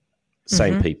that.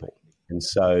 Same people. And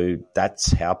so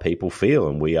that's how people feel,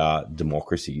 and we are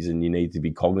democracies, and you need to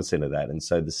be cognizant of that. And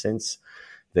so the sense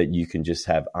that you can just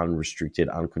have unrestricted,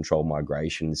 uncontrolled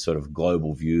migration, this sort of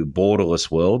global view,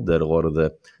 borderless world that a lot of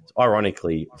the,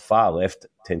 ironically, far left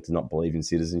tend to not believe in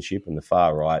citizenship, and the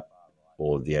far right,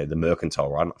 or the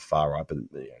mercantile right, not far right, but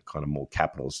kind of more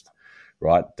capitalist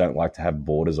right, don't like to have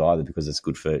borders either, because it's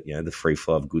good for the free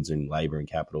flow of goods and labour and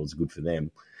capital is good for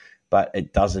them, but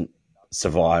it doesn't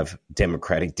survive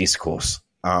democratic discourse.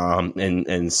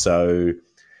 And so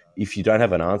if you don't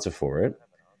have an answer for it,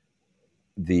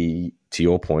 to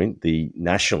your point, the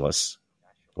nationalists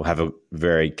will have a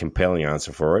very compelling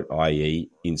answer for it, i.e.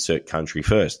 insert country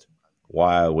first.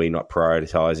 Why are we not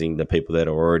prioritising the people that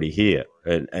are already here?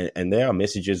 And there are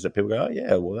messages that people go, oh,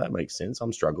 yeah, well, that makes sense.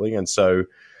 I'm struggling. And so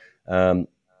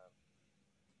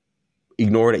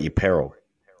ignore it at your peril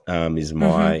is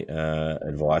my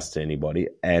advice to anybody.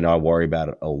 And I worry about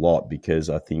it a lot, because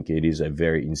I think it is a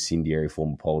very incendiary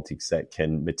form of politics that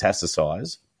can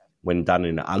metastasize when done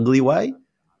in an ugly way,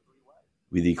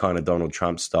 with the kind of Donald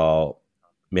Trump style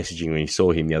messaging. When you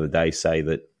saw him the other day say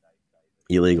that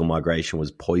illegal migration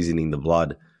was poisoning the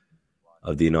blood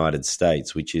of the United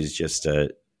States, which is just a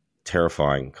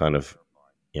terrifying kind of,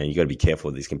 you got to be careful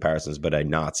with these comparisons, but a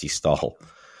Nazi style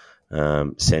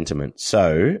sentiment.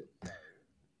 So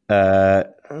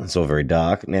it's all very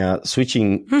dark. Now,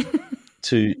 switching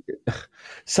to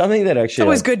something that actually...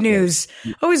 Always good news.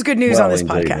 Always good news on this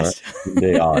podcast.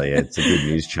 Right? Oh, yeah, it's a good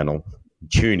news channel.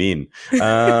 Tune in. Do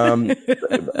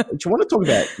you want to talk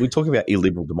about, we're talking about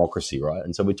illiberal democracy, right?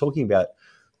 And so we're talking about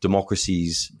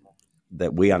democracies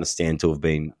that we understand to have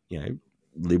been,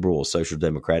 liberal or social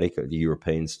democratic, or the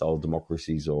European style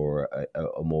democracies, or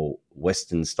a more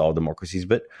Western style democracies,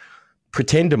 but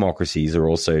pretend democracies are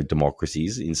also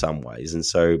democracies in some ways. And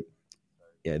so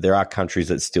there are countries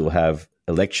that still have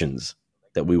elections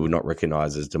that we would not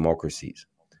recognize as democracies.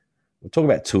 We'll talk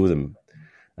about two of them,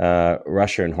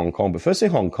 Russia and Hong Kong. But firstly,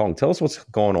 Hong Kong, tell us what's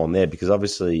going on there, because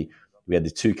obviously we had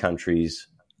the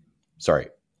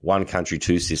one country,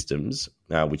 two systems,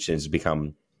 which has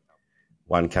become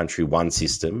one country, one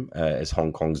system, as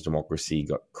Hong Kong's democracy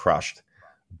got crushed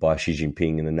by Xi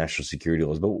Jinping and the national security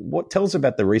laws. But tell us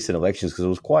about the recent elections, because it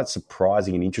was quite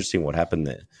surprising and interesting what happened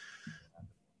there.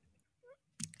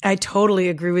 I totally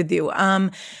agree with you.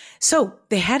 So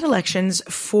they had elections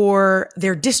for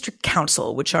their district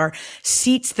council, which are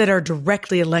seats that are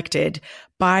directly elected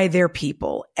by their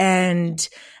people. And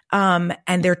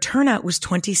their turnout was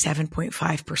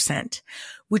 27.5%,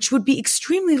 which would be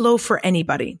extremely low for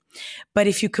anybody. But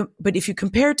if you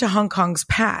compare it to Hong Kong's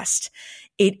past,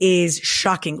 it is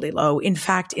shockingly low. In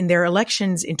fact, in their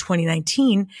elections in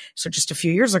 2019, so just a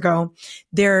few years ago,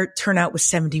 their turnout was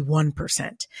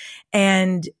 71%.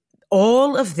 And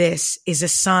all of this is a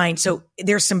sign. So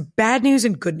there's some bad news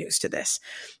and good news to this.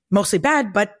 Mostly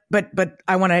bad, but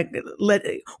I want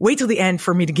to wait till the end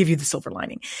for me to give you the silver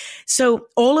lining. So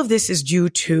all of this is due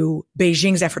to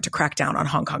Beijing's effort to crack down on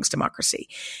Hong Kong's democracy.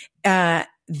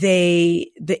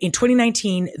 in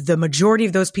 2019, the majority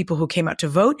of those people who came out to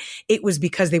vote, it was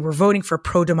because they were voting for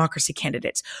pro-democracy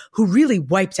candidates who really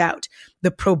wiped out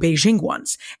the pro-Beijing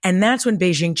ones. And that's when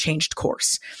Beijing changed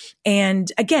course.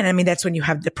 And again, I mean, that's when you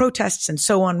have the protests and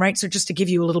so on, right? So just to give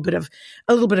you a little bit of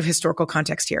historical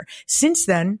context here. Since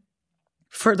then,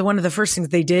 one of the first things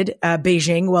they did,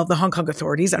 Beijing, well, the Hong Kong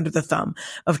authorities under the thumb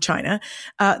of China,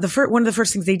 one of the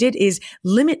first things they did is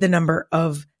limit the number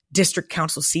of district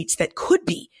council seats that could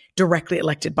be directly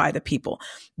elected by the people.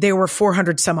 There were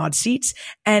 400 some odd seats,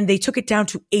 and they took it down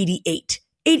to 88.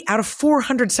 8 out of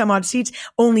 400 some odd seats,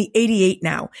 only 88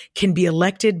 now can be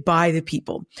elected by the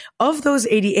people. Of those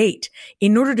 88,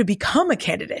 in order to become a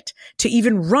candidate, to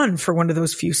even run for one of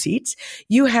those few seats,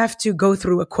 you have to go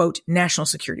through a, quote, national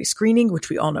security screening,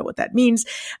 which we all know what that means.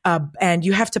 And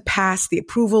you have to pass the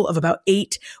approval of about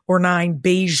 8 or 9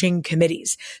 Beijing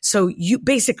committees. So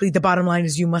basically, the bottom line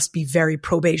is you must be very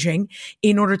pro-Beijing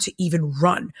in order to even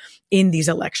run in these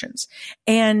elections.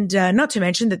 And not to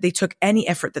mention that they took any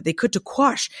effort that they could to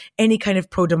quash any kind of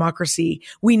pro-democracy.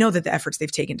 We know that the efforts they've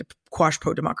taken to quash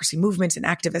pro-democracy movements and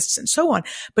activists and so on.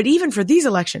 But even for these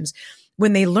elections,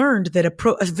 when they learned that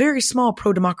a very small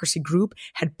pro-democracy group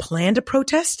had planned a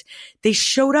protest, they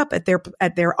showed up at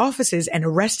their offices and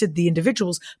arrested the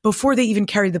individuals before they even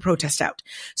carried the protest out.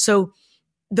 So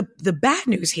the bad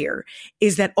news here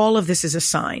is that all of this is a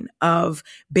sign of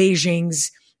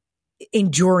Beijing's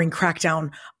enduring crackdown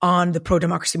on the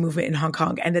pro-democracy movement in Hong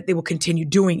Kong, and that they will continue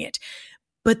doing it.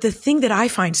 But the thing that I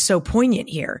find so poignant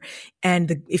here,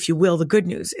 and if you will, the good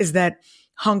news, is that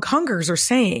Hong Kongers are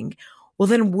saying, well,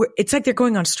 then it's like they're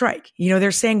going on strike. You know,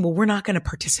 they're saying, well, we're not going to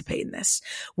participate in this.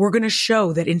 We're going to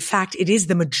show that, in fact, it is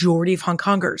the majority of Hong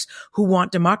Kongers who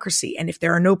want democracy. And if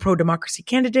there are no pro-democracy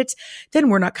candidates, then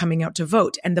we're not coming out to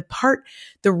vote. And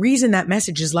the reason that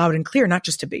message is loud and clear, not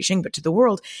just to Beijing, but to the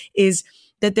world, is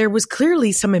that there was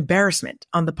clearly some embarrassment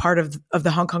on the part of the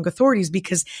Hong Kong authorities,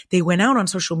 because they went out on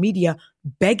social media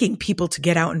begging people to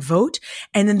get out and vote.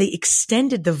 And then they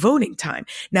extended the voting time.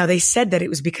 Now, they said that it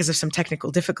was because of some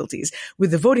technical difficulties with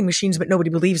the voting machines, but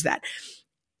nobody believes that.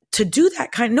 To do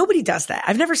that nobody does that.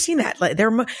 I've never seen that. Like,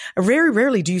 very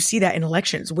rarely do you see that in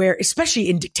elections, where, especially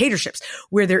in dictatorships,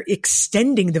 where they're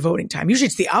extending the voting time. Usually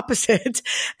it's the opposite.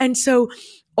 And so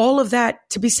all of that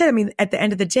to be said, I mean, at the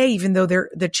end of the day, even though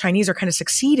the Chinese are kind of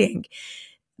succeeding,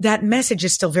 that message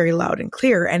is still very loud and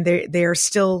clear. And they're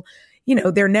still, you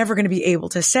know, they're never going to be able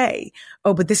to say,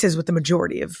 oh, but this is what the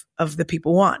majority of the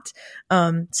people want.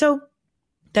 So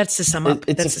that's to sum up.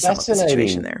 That's to sum up the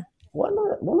situation there.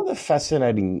 One of the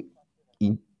fascinating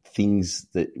things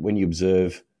that when you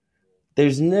observe,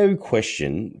 there's no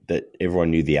question that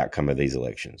everyone knew the outcome of these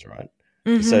elections, right?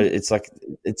 Mm-hmm. So it's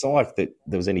not like that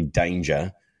there was any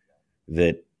danger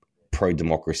that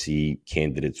pro-democracy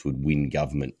candidates would win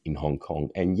government in Hong Kong.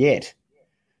 And yet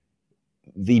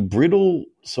the brittle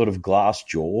sort of glass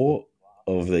jaw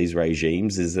of these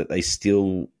regimes is that they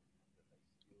still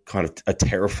kind of are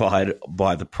terrified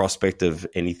by the prospect of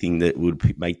anything that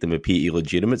would make them appear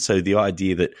illegitimate. So the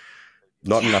idea that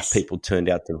not enough people turned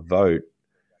out to vote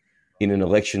in an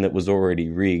election that was already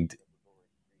rigged,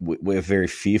 we're very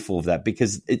fearful of that,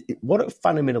 because what it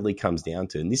fundamentally comes down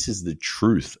to, and this is the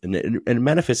truth, and it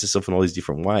manifests itself in all these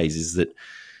different ways, is that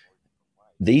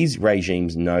these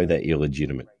regimes know they're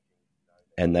illegitimate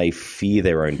and they fear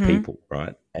their own people,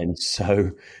 right? And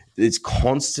so it's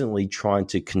constantly trying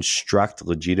to construct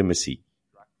legitimacy.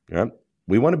 Right?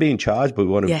 We want to be in charge, but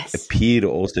we want to appear to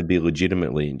also be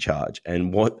legitimately in charge.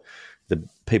 And what the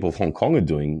people of Hong Kong are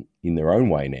doing in their own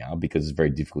way now, because it's very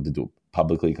difficult to do it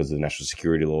publicly because of the national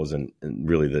security laws, and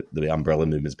really the umbrella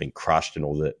movement has been crushed, and a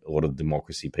lot of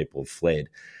democracy people have fled.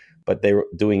 But they're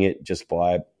doing it just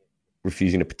by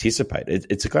refusing to participate.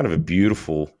 It's a kind of a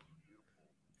beautiful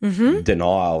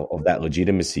denial of that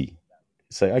legitimacy.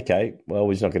 So, okay, well,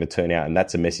 we're just not going to turn out, and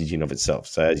that's a message in of itself.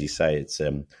 So, as you say, it's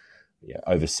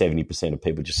over 70% of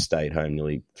people just stayed home.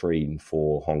 Nearly 3 in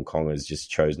 4 Hong Kongers just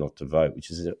chose not to vote,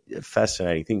 which is a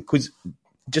fascinating thing. Because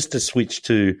just to switch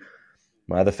to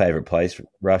my other favorite place,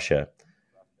 Russia,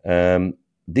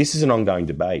 this is an ongoing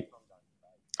debate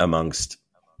amongst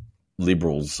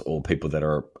liberals or people that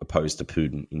are opposed to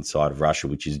Putin inside of Russia,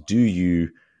 which is, do you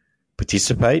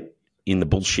participate in the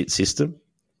bullshit system,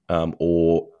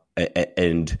 or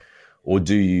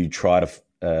do you try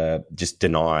to just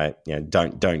deny,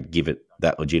 don't give it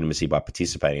that legitimacy by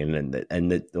participating?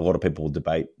 And a lot of people will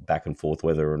debate back and forth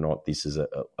whether or not this is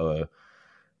a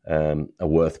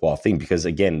worthwhile thing, because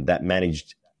again, that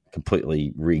managed,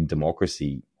 completely rigged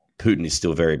democracy, Putin is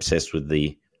still very obsessed with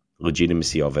the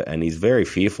legitimacy of it, and he's very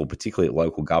fearful, particularly at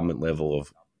local government level,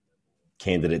 of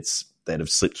candidates that have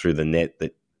slipped through the net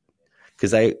that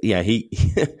because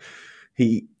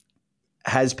he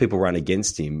has people run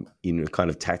against him in kind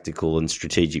of tactical and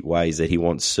strategic ways that he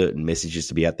wants certain messages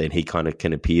to be out there, and he kind of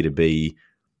can appear to be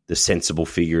the sensible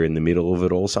figure in the middle of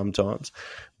it all sometimes.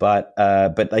 But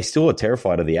they still are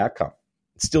terrified of the outcome.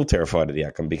 Still terrified of the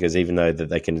outcome, because even though that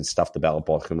they can stuff the ballot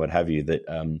box and what have you,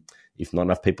 that if not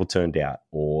enough people turned out,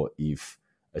 or if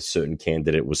a certain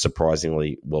candidate was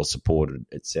surprisingly well supported,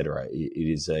 etc.,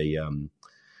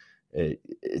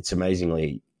 it's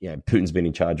amazingly, Putin's been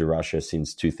in charge of Russia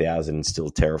since 2000 and still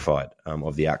terrified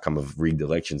of the outcome of rigged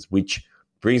elections, which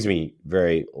brings me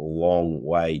very long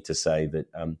way to say that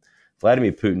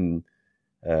Vladimir Putin,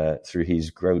 through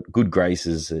his good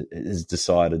graces, has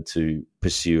decided to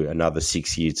pursue another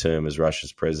 6-year term as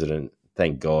Russia's president.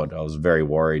 Thank God. I was very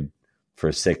worried for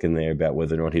a second there about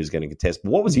whether or not he was going to contest.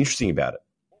 But what was interesting about it,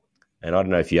 and I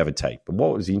don't know if you have a take, but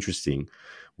what was interesting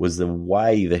was the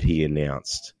way that he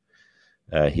announced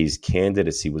his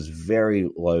candidacy was very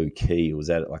low key. It was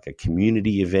at like a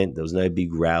community event. There was no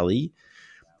big rally.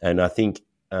 And I think,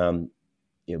 one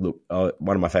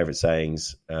of my favorite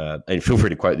sayings, and feel free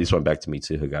to quote this one back to me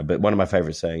too, Hagar, but one of my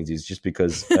favorite sayings is, just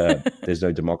because there's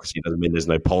no democracy doesn't mean there's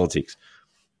no politics.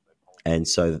 And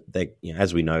so,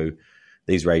 as we know,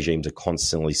 these regimes are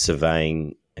constantly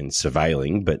surveying and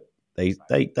surveilling, but they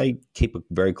keep a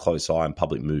very close eye on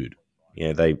public mood.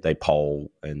 They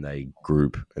poll and they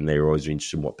group, and they're always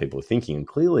interested in what people are thinking. And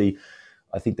clearly,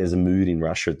 I think there's a mood in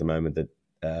Russia at the moment that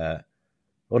a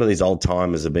lot of these old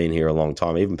timers have been here a long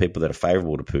time, even people that are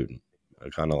favourable to Putin are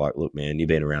kind of like, look, man, you've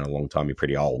been around a long time, you're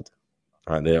pretty old.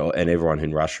 Right? And everyone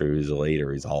in Russia who's a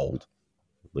leader is old.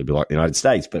 A little bit like the United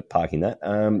States, but parking that.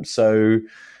 I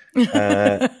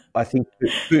think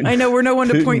Putin, I know we're no one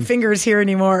to point fingers here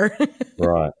anymore.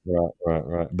 Right.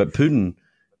 But Putin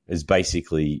is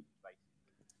basically,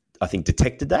 I think,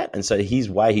 detected that. And so his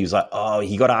way, he was like,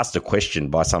 he got asked a question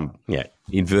by some,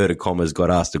 inverted commas, got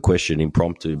asked a question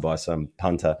impromptu by some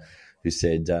punter who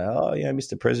said,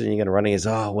 Mr. President, you're going to run against,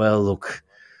 well, look,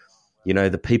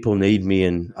 the people need me,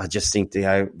 and I just think,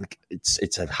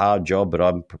 it's a hard job, but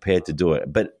I'm prepared to do it.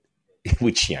 But,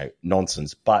 which,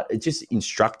 nonsense, but it's just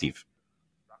instructive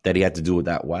that he had to do it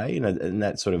that way. And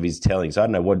that sort of is telling. So I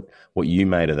don't know what you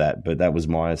made of that, but that was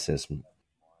my assessment.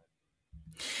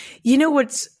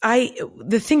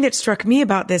 The thing that struck me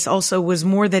about this also was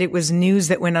more that it was news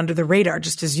that went under the radar,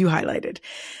 just as you highlighted.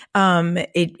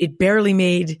 It barely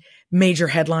made major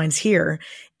headlines here.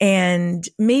 And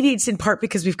maybe it's in part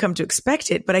because we've come to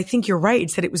expect it, but I think you're right.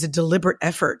 It's that it was a deliberate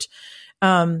effort,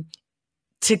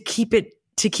 to keep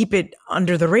it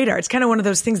under the radar. It's kind of one of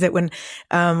those things that when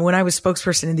I was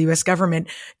spokesperson in the U.S. government,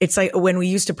 it's like when we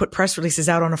used to put press releases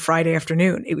out on a Friday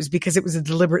afternoon, it was because it was a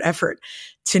deliberate effort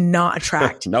to not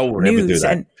attract no one would ever do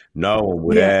that. No one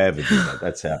would ever do that.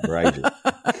 That's outrageous.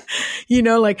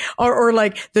 Or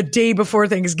like the day before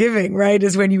Thanksgiving, right,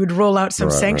 is when you would roll out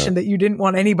some sanction that you didn't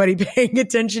want anybody paying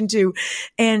attention to.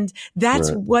 And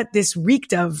that's what this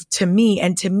reeked of to me.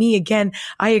 And to me, again,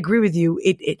 I agree with you.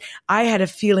 I had a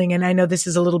feeling, and I know this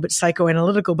is a little bit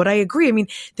psychoanalytical, but I agree. I mean,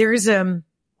 there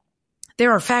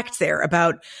are facts there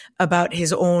about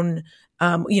his own.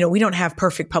 We don't have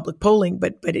perfect public polling,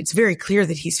 but it's very clear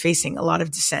that he's facing a lot of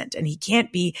dissent, and he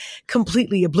can't be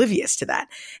completely oblivious to that.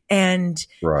 And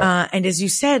as you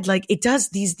said, like it does,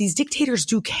 these dictators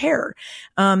do care.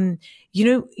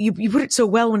 You put it so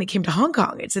well when it came to Hong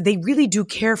Kong. It's that they really do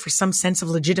care for some sense of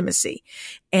legitimacy.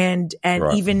 And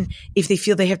even if they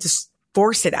feel they have to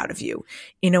force it out of you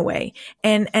in a way.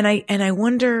 And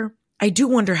I do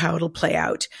wonder how it'll play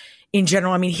out. In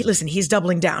general, I mean, he's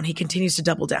doubling down. He continues to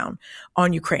double down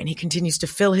on Ukraine. He continues to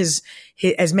fill his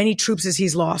as many troops as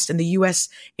he's lost. And the U.S.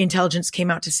 intelligence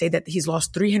came out to say that he's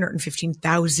lost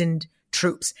 315,000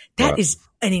 troops. That is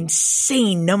an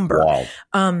insane number. Wow.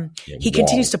 He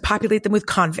continues to populate them with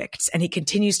convicts, and he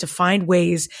continues to find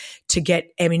ways to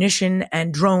get ammunition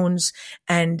and drones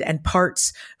and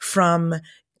parts from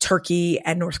Turkey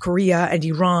and North Korea and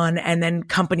Iran, and then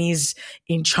companies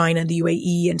in China, the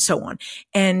UAE, and so on.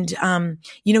 And,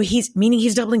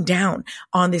 he's doubling down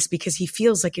on this because he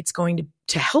feels like it's going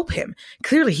to help him.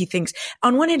 Clearly, he thinks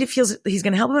on one hand, it feels he's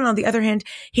going to help him. And on the other hand,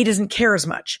 he doesn't care as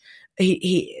much.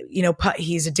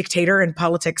 He's a dictator, and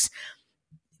politics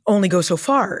only go so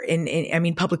far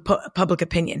in public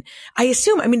opinion. I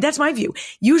assume, that's my view.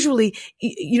 Usually,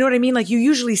 you know what I mean? Like you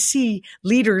usually see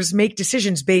leaders make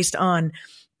decisions based on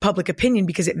public opinion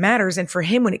because it matters. And for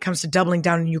him, when it comes to doubling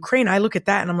down in Ukraine, I look at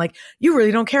that and I'm like, you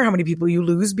really don't care how many people you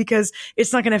lose because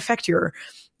it's not going to affect your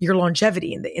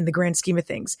longevity in the grand scheme of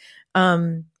things.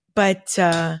 But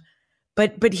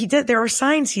he did, there are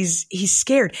signs he's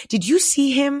scared. Did you see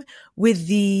him with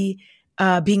the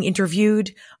being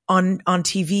interviewed on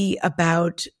TV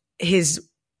about his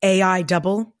AI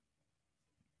double?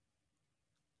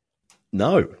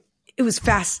 No. It was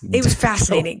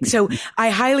fascinating. So I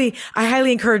highly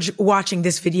encourage watching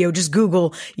this video. Just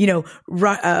Google,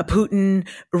 Putin,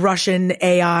 Russian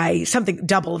AI, something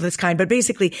double of this kind. But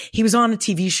basically, he was on a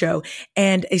TV show,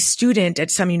 and a student at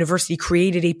some university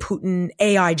created a Putin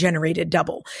AI generated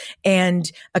double,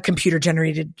 and a computer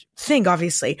generated thing,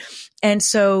 obviously. And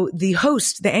so the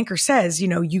host, the anchor says,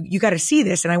 you got to see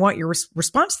this, and I want your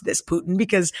response to this, Putin,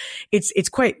 because it's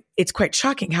quite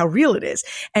shocking how real it is.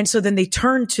 And so then they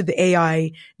turn to the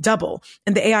AI double,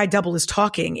 and the AI double is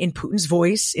talking in Putin's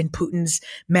voice, in Putin's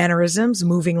mannerisms,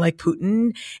 moving like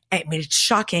Putin. I mean, it's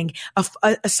shocking.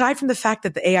 Aside from the fact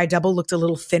that the AI double looked a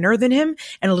little thinner than him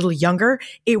and a little younger,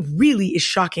 it really is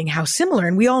shocking how similar.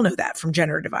 And we all know that from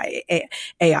generative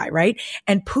AI, right?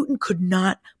 And Putin could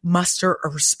not muster a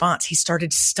response. He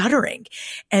started stuttering.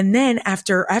 And then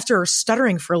after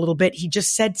stuttering for a little bit, he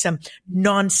just said some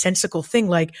nonsensical thing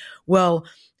like, well,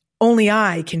 only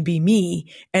I can be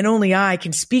me, and only I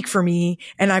can speak for me,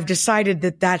 and I've decided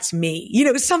that that's me.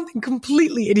 Something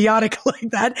completely idiotic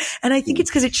like that. And I think it's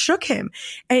because it shook him.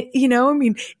 And,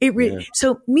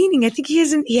 so meaning I think he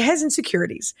has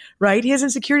insecurities, right? He has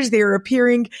insecurities. They are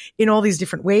appearing in all these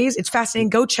different ways. It's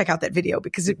fascinating. Go check out that video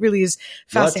because it really is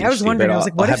fascinating. I was wondering, I was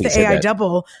like, what if the AI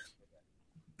double?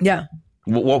 Yeah.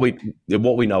 What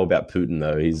we know about Putin,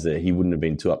 though, is that he wouldn't have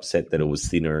been too upset that it was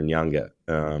thinner and younger.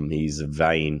 He's a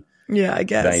vain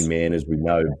man, as we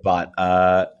know. But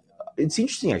it's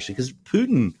interesting, actually, because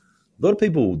Putin, a lot of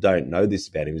people don't know this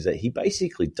about him, is that he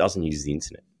basically doesn't use the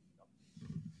internet.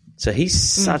 So he's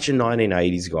such a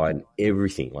 1980s guy in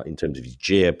everything, like in terms of his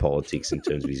geopolitics, in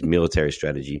terms of his military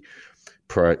strategy,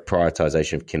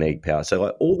 prioritization of kinetic power. So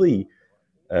like all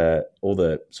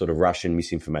the sort of Russian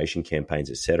misinformation campaigns,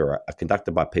 et cetera, are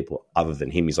conducted by people other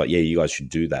than him. He's like, yeah, you guys should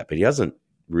do that. But he doesn't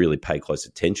really pay close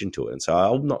attention to it. And so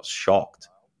I'm not shocked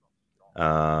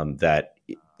that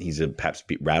he's perhaps a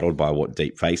bit rattled by what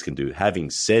deep fakes can do. Having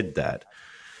said that,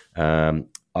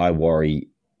 I worry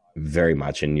very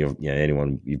much, and you've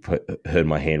heard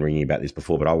my hand ringing about this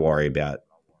before, but I worry about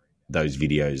those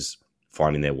videos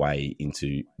finding their way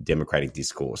into democratic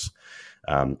discourse.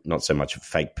 Not so much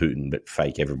fake Putin, but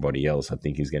fake everybody else, I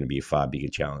think is going to be a far bigger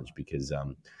challenge because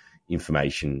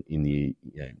information in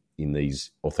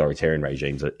these authoritarian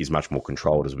regimes is much more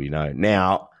controlled, as we know.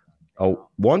 Now, I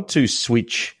want to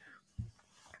switch.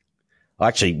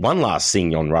 Actually, one last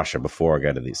thing on Russia before I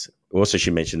go to this. Also,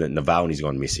 she mentioned that Navalny's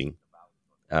gone missing,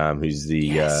 who's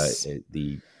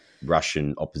the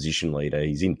Russian opposition leader.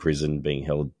 He's in prison being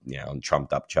held on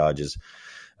trumped-up charges.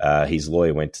 His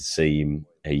lawyer went to see him.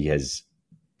 He has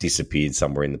disappeared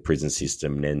somewhere in the prison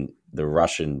system. And then the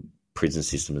Russian prison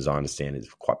system, as I understand, is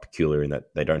quite peculiar in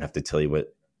that they don't have to tell you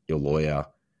what your lawyer,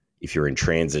 if you're in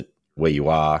transit, where you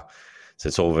are. So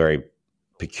it's all very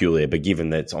peculiar. But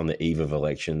given that it's on the eve of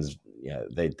elections,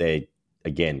 they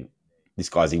again, this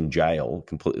guy's in jail,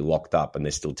 completely locked up, and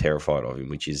they're still terrified of him,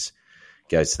 which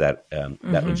goes to that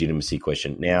legitimacy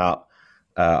question. Now,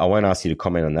 I won't ask you to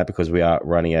comment on that because we are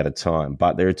running out of time.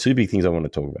 But there are two big things I want to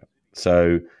talk about.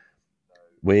 So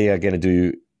we are going to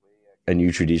do a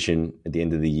new tradition at the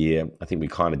end of the year. I think we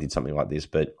kind of did something like this,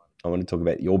 but I want to talk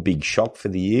about your big shock for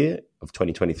the year of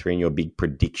 2023 and your big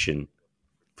prediction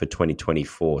for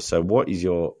 2024. So what is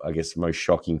your, I guess, most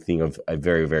shocking thing of a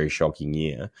very, very shocking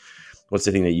year? What's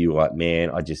the thing that you like, man,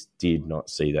 I just did not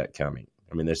see that coming?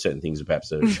 I mean, there's certain things perhaps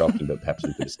that are shocking, but perhaps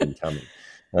we could have seen coming.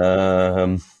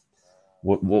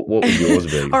 What would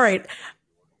yours be? All right.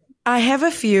 I have a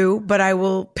few, but I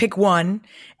will pick one,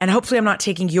 and hopefully I'm not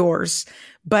taking yours.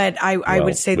 But I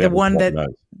would say the one that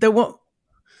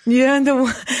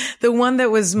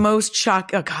was most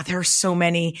shocking. Oh God, there are so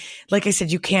many. Like I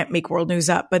said, you can't make world news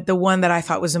up. But the one that I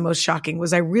thought was the most shocking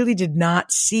was I really did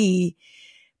not see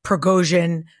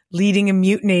Prigozhin leading a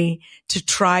mutiny to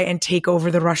try and take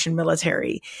over the Russian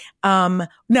military. Now,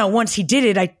 once he did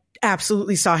it, I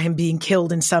absolutely saw him being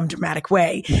killed in some dramatic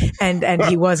way, and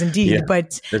he was indeed. Yeah.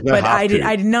 But I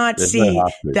did not see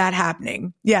that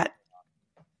happening. Yeah,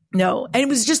 no, and it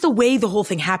was just the way the whole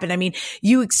thing happened. I mean,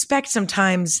 you expect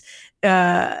sometimes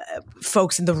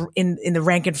folks in the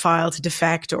rank and file to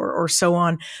defect or so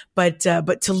on, but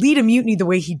to lead a mutiny the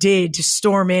way he did, to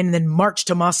storm in and then march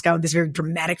to Moscow in this very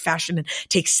dramatic fashion and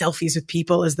take selfies with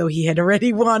people as though he had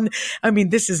already won. I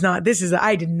mean,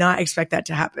 I did not expect that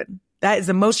to happen. That is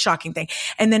the most shocking thing.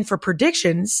 And then for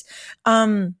predictions,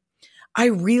 I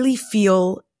really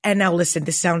feel, and now listen,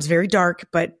 this sounds very dark,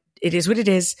 but it is what it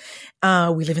is.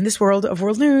 We live in this world of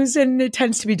world news, and it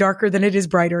tends to be darker than it is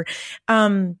brighter.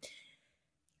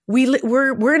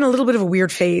 we're in a little bit of a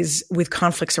weird phase with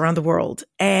conflicts around the world.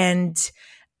 And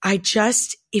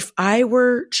if I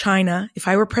were China, if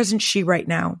I were President Xi right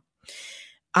now,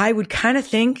 I would kind of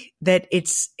think that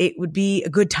it would be a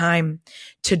good time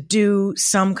to do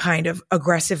some kind of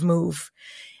aggressive move.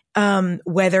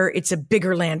 Whether it's a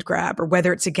bigger land grab or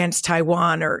whether it's against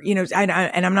Taiwan or, and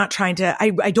I'm not trying to,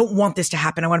 I don't want this to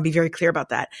happen. I want to be very clear about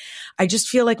that. I just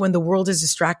feel like when the world is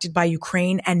distracted by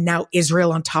Ukraine and now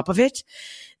Israel on top of it,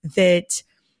 that,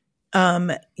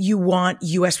 you want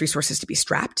U.S. resources to be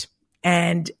strapped.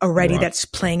 And already that's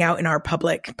playing out in our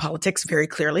public politics very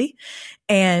clearly.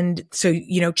 And so,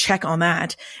 check on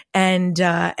that.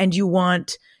 And you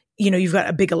want, you've got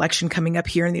a big election coming up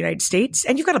here in the United States,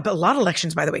 and you've got a lot of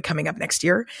elections, by the way, coming up next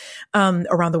year,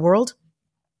 around the world.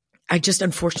 I just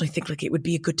unfortunately think like it would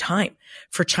be a good time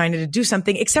for China to do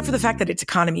something, except for the fact that its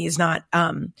economy is not,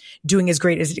 doing as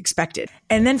great as it expected.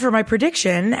 And then for my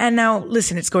prediction, and now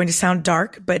listen, it's going to sound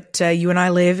dark, but, you and I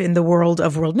live in the world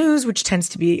of world news, which tends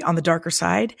to be on the darker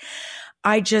side.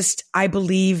 I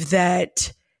believe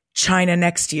that China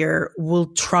next year will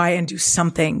try and do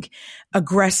something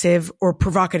aggressive or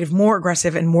provocative, more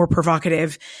aggressive and more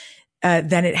provocative,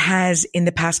 than it has in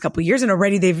the past couple of years. And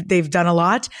already they've done a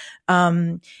lot.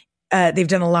 They've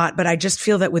done a lot, but I just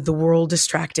feel that with the world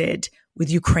distracted with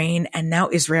Ukraine and now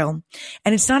Israel,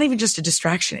 and it's not even just a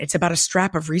distraction. It's about a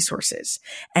strap of resources,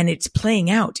 and it's playing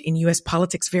out in U.S.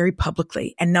 politics very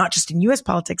publicly, and not just in U.S.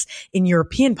 politics, in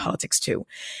European politics too,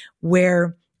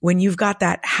 where when you've got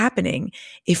that happening,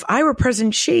 if I were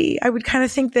President Xi, I would kind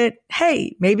of think that,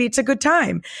 hey, maybe it's a good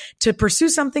time to pursue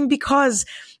something because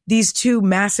these two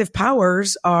massive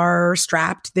powers are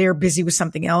strapped. They're busy with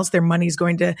something else. Their money's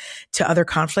going to other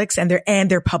conflicts, and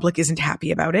their public isn't happy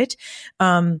about it.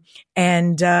 And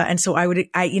so I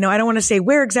don't want to say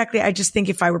where exactly. I just think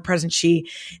if I were President Xi,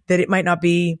 that it might not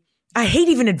be, I hate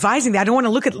even advising that. I don't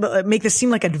want to make this seem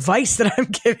like advice that I'm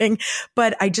giving,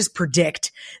 but I just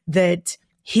predict that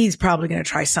he's probably going to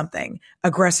try something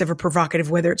aggressive or provocative,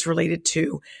 whether it's related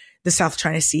to the South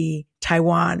China Sea,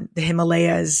 Taiwan, the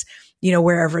Himalayas,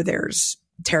 wherever there's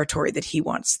territory that he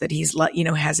wants, that he's,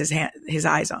 has his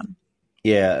eyes on.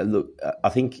 Yeah, look, I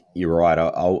think you're right.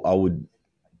 I would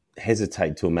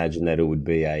hesitate to imagine that it would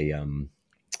be a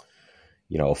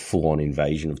full-on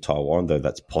invasion of Taiwan, though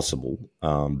that's possible.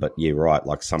 But you're right,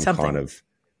 like something kind of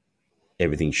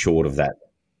everything short of that.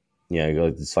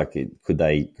 It's like, could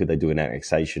they do an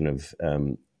annexation of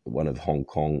one of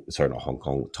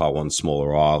Taiwan's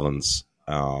smaller islands?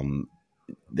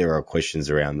 There are questions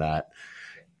around that.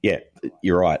 Yeah,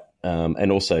 you're right.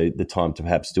 And also the time to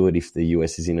perhaps do it if the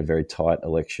US is in a very tight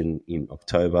election in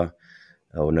October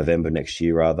or November next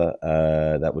year, rather.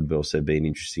 That would also be an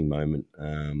interesting moment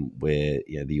where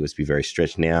the US be very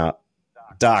stretched. Now,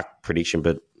 dark prediction,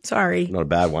 but sorry, not a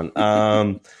bad one.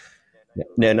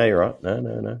 No, you're right.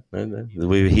 No.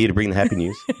 We were here to bring the happy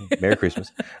news. Merry Christmas.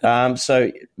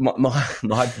 So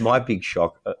my big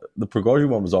shock, the Prigozhin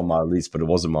one was on my list, but it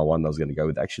wasn't my one that I was going to go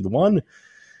with. Actually, the one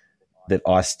that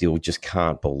I still just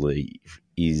can't believe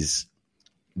is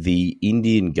the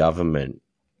Indian government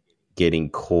getting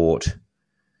caught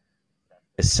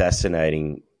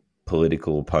assassinating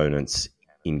political opponents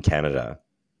in Canada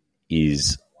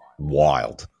is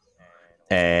wild.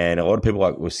 And a lot of people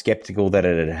were skeptical that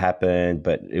it had happened,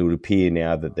 but it would appear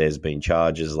now that there's been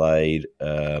charges laid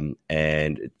and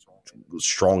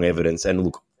strong evidence. And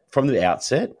look, from the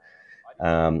outset,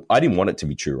 I didn't want it to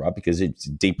be true, right? Because it's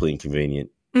deeply inconvenient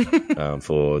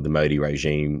for the Modi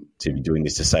regime to be doing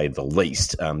this, to say the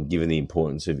least, given the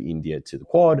importance of India to the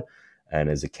Quad and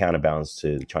as a counterbalance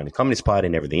to the Chinese Communist Party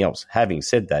and everything else. Having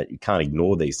said that, you can't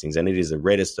ignore these things. And it is the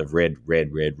reddest of red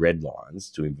lines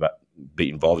to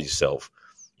involve yourself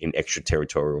in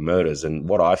extraterritorial murders. And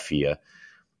what I fear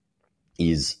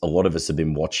is a lot of us have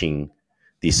been watching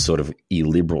this sort of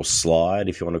illiberal slide,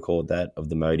 if you want to call it that, of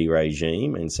the Modi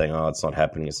regime and saying, oh, it's not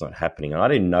happening. And I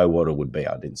didn't know what it would be.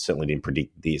 Certainly didn't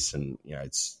predict this. And,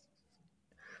 it's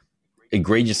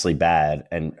egregiously bad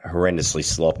and horrendously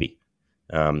sloppy.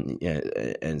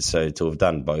 And so to have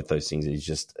done both those things is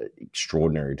just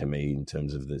extraordinary to me in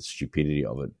terms of the stupidity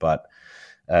of it. But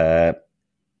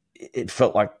it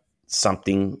felt like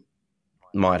something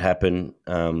might happen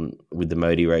with the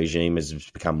Modi regime as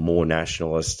it's become more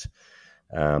nationalist,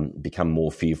 become more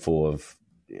fearful of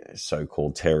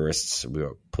so-called terrorists,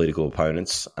 political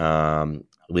opponents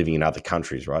living in other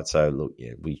countries, right? So, look,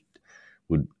 we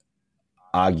would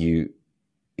argue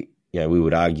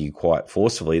quite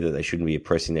forcefully that they shouldn't be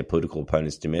oppressing their political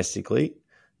opponents domestically,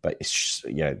 but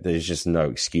there's just no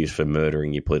excuse for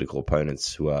murdering your political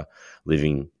opponents who are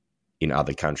living in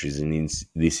other countries, and in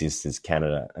this instance,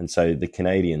 Canada. And so the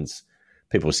Canadians,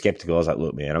 people were skeptical. I was like,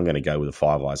 look, man, I'm going to go with a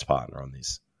Five Eyes partner on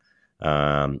this,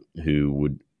 who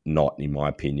would not, in my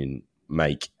opinion,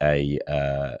 make an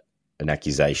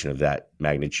accusation of that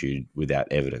magnitude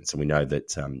without evidence. And we know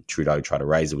that Trudeau tried to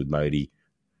raise it with Modi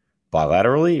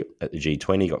bilaterally at the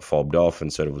G20, got fobbed off,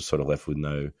 and was left with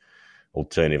no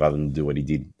alternative other than do what he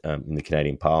did in the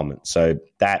Canadian Parliament. So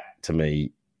that, to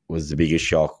me, was the biggest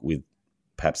shock, with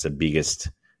perhaps the biggest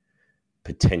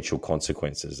potential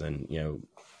consequences. And,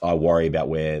 I worry about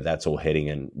where that's all heading,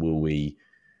 and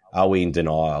are we in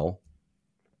denial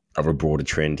of a broader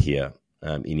trend here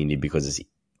in India because it's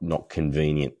not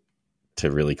convenient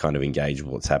to really kind of engage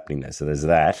with what's happening there. So there's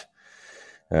that.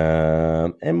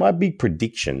 And my big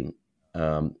prediction,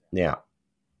 now,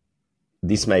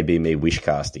 this may be me wish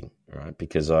casting, right?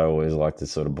 Because I always like to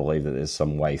sort of believe that there's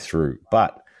some way through.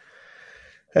 But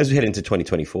as we head into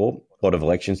 2024, a lot of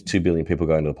elections, 2 billion people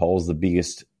going to the polls, the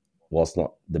biggest, whilst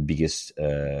not the biggest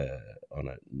on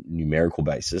a numerical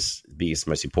basis, the biggest,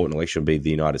 most important election will be the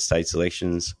United States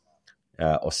elections.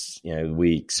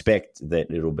 We expect that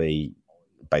it'll be,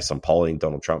 based on polling,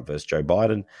 Donald Trump versus Joe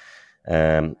Biden,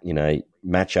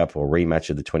 matchup or rematch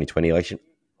of the 2020 election.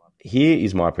 Here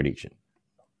is my prediction.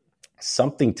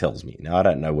 Something tells me, now I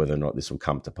don't know whether or not this will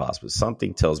come to pass, but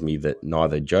something tells me that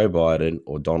neither Joe Biden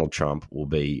or Donald Trump will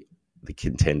be the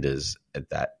contenders at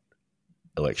that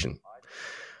election.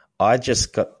 I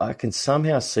can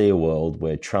somehow see a world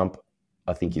where Trump,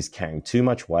 I think, is carrying too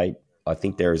much weight. I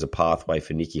think there is a pathway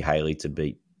for Nikki Haley to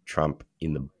beat Trump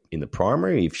in the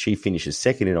primary. If she finishes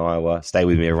second in Iowa, stay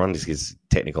with me, everyone, this is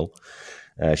technical.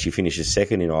 She finishes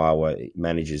second in Iowa,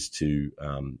 manages to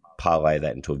parlay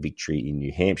that into a victory in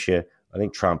New Hampshire. I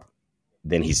think Trump,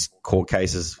 then his court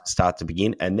cases start to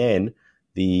begin. And then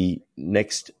the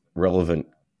next relevant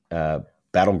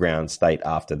battleground state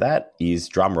after that is,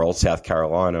 drumroll, South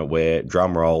Carolina, where,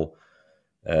 drumroll,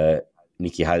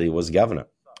 Nikki Haley was governor.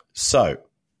 So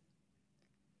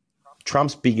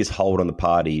Trump's biggest hold on the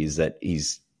party is that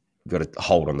he's got a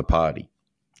hold on the party.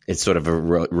 It's sort of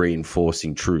a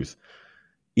reinforcing truth.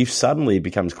 If suddenly it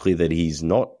becomes clear that he's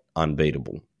not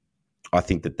unbeatable, I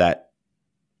think that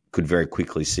could very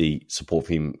quickly see support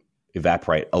for him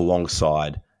evaporate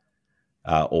alongside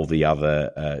all the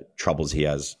other troubles he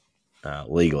has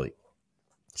legally.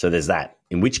 So there's that.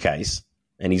 In which case,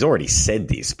 and he's already said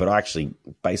this, but I actually,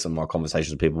 based on my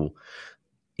conversations with people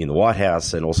in the White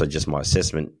House and also just my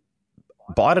assessment,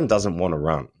 Biden doesn't want to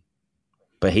run.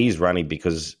 But he's running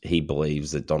because he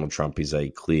believes that Donald Trump is a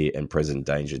clear and present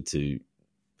danger to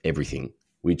everything,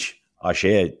 which I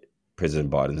share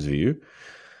President Biden's view.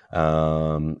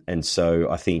 And so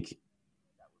I think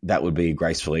that would be a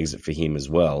graceful exit for him as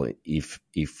well if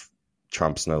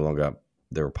Trump's no longer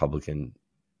the Republican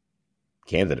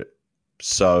candidate.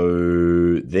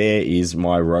 So there is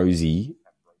my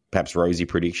perhaps rosy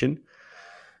prediction.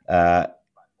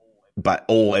 But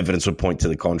all evidence would point to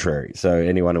the contrary. So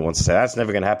anyone who wants to say that's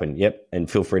never going to happen, yep,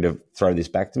 and feel free to throw this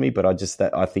back to me. But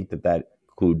I think that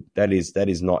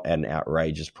is not an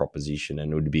outrageous proposition,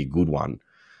 and it would be a good one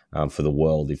for the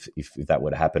world if that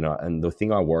were to happen. And the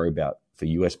thing I worry about for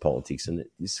US politics, and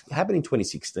this happened in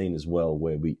 2016 as well,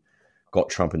 where we got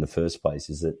Trump in the first place,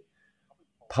 is that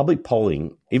public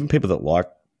polling, even people that like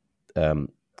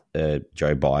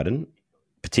Joe Biden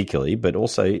particularly, but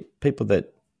also people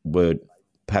that were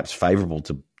perhaps favorable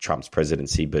to Trump's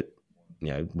presidency but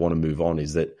want to move on,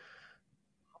 is that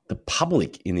the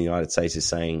public in the United States is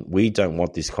saying, we don't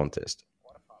want this contest.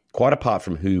 Quite apart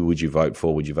from who would you vote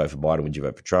for? Would you vote for Biden? Would you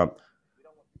vote for Trump?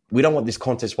 We don't want this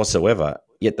contest whatsoever.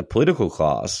 Yet the political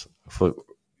class, for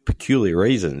peculiar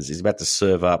reasons, is about to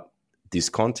serve up this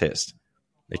contest.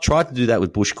 They tried to do that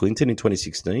with Bush Clinton in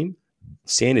 2016.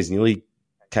 Sanders nearly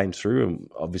came through, and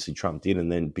obviously Trump did.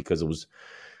 And then because it was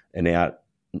an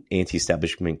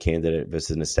anti-establishment candidate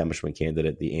versus an establishment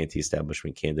candidate, the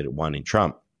anti-establishment candidate won in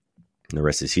Trump. And the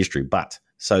rest is history. But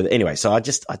so anyway, so I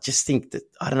just think that,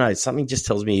 I don't know, something just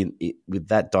tells me with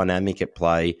that dynamic at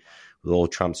play, with all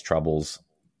Trump's troubles,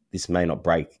 this may not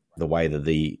break the way that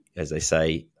the, as they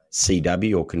say,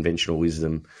 CW or conventional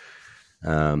wisdom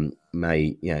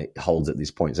holds at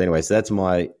this point. So anyway, so that's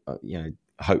my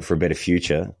hope for a better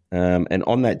future. And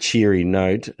on that cheery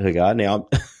note, Hagar, now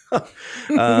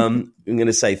I'm going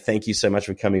to say thank you so much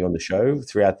for coming on the show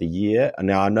throughout the year. And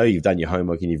now I know you've done your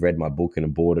homework and you've read my book and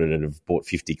have bought it and have bought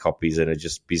 50 copies and are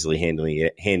just busily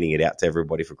handing it out to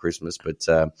everybody for Christmas. But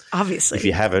obviously, if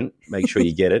you haven't, make sure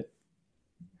you get it.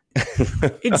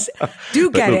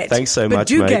 Do get it. Thanks so much,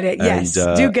 do mate. Get it. Yes,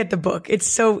 do get the book. It's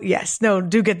so, yes, no,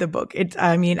 do get the book.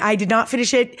 I did not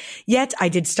finish it yet. I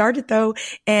did start it though,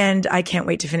 and I can't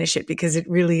wait to finish it because it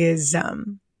really is,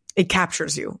 it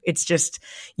captures you. It's just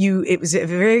it was a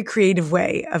very creative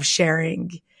way of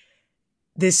sharing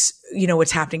this,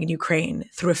 what's happening in Ukraine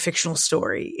through a fictional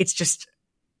story. It's just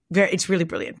it's really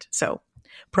brilliant. So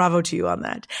bravo to you on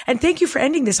that. And thank you for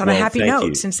ending this on a happy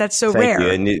note, since that's so rare.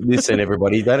 Thank you. And listen,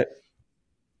 everybody, you don't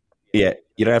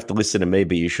have to listen to me,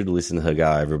 but you should listen to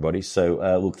Hagar, everybody. So,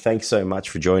 look, thanks so much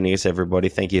for joining us, everybody.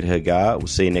 Thank you to Hagar. We'll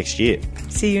see you next year.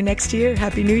 See you next year.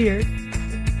 Happy New Year.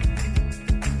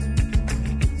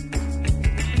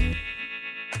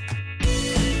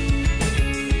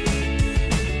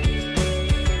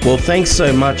 Well, thanks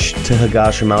so much to Hagar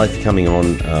Chemali for coming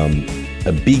on.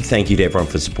 A big thank you to everyone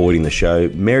for supporting the show.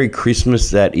 Merry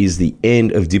Christmas. That is the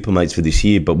end of Diplomates for this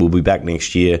year, but we'll be back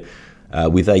next year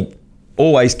with a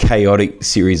always chaotic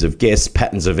series of guests,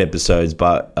 patterns of episodes,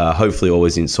 but hopefully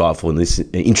always insightful and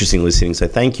interesting listening. So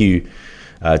thank you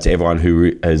to everyone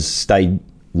who has stayed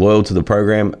loyal to the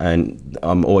program, and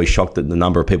I'm always shocked at the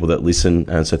number of people that listen.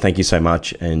 And so thank you so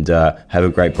much, and have a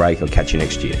great break. I'll catch you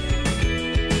next year.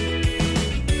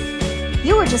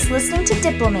 You were just listening to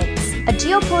Diplomates, a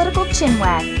geopolitical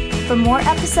chinwag. For more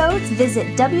episodes, visit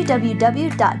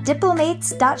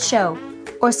www.diplomates.show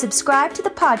or subscribe to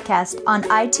the podcast on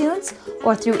iTunes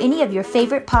or through any of your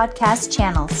favorite podcast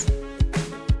channels.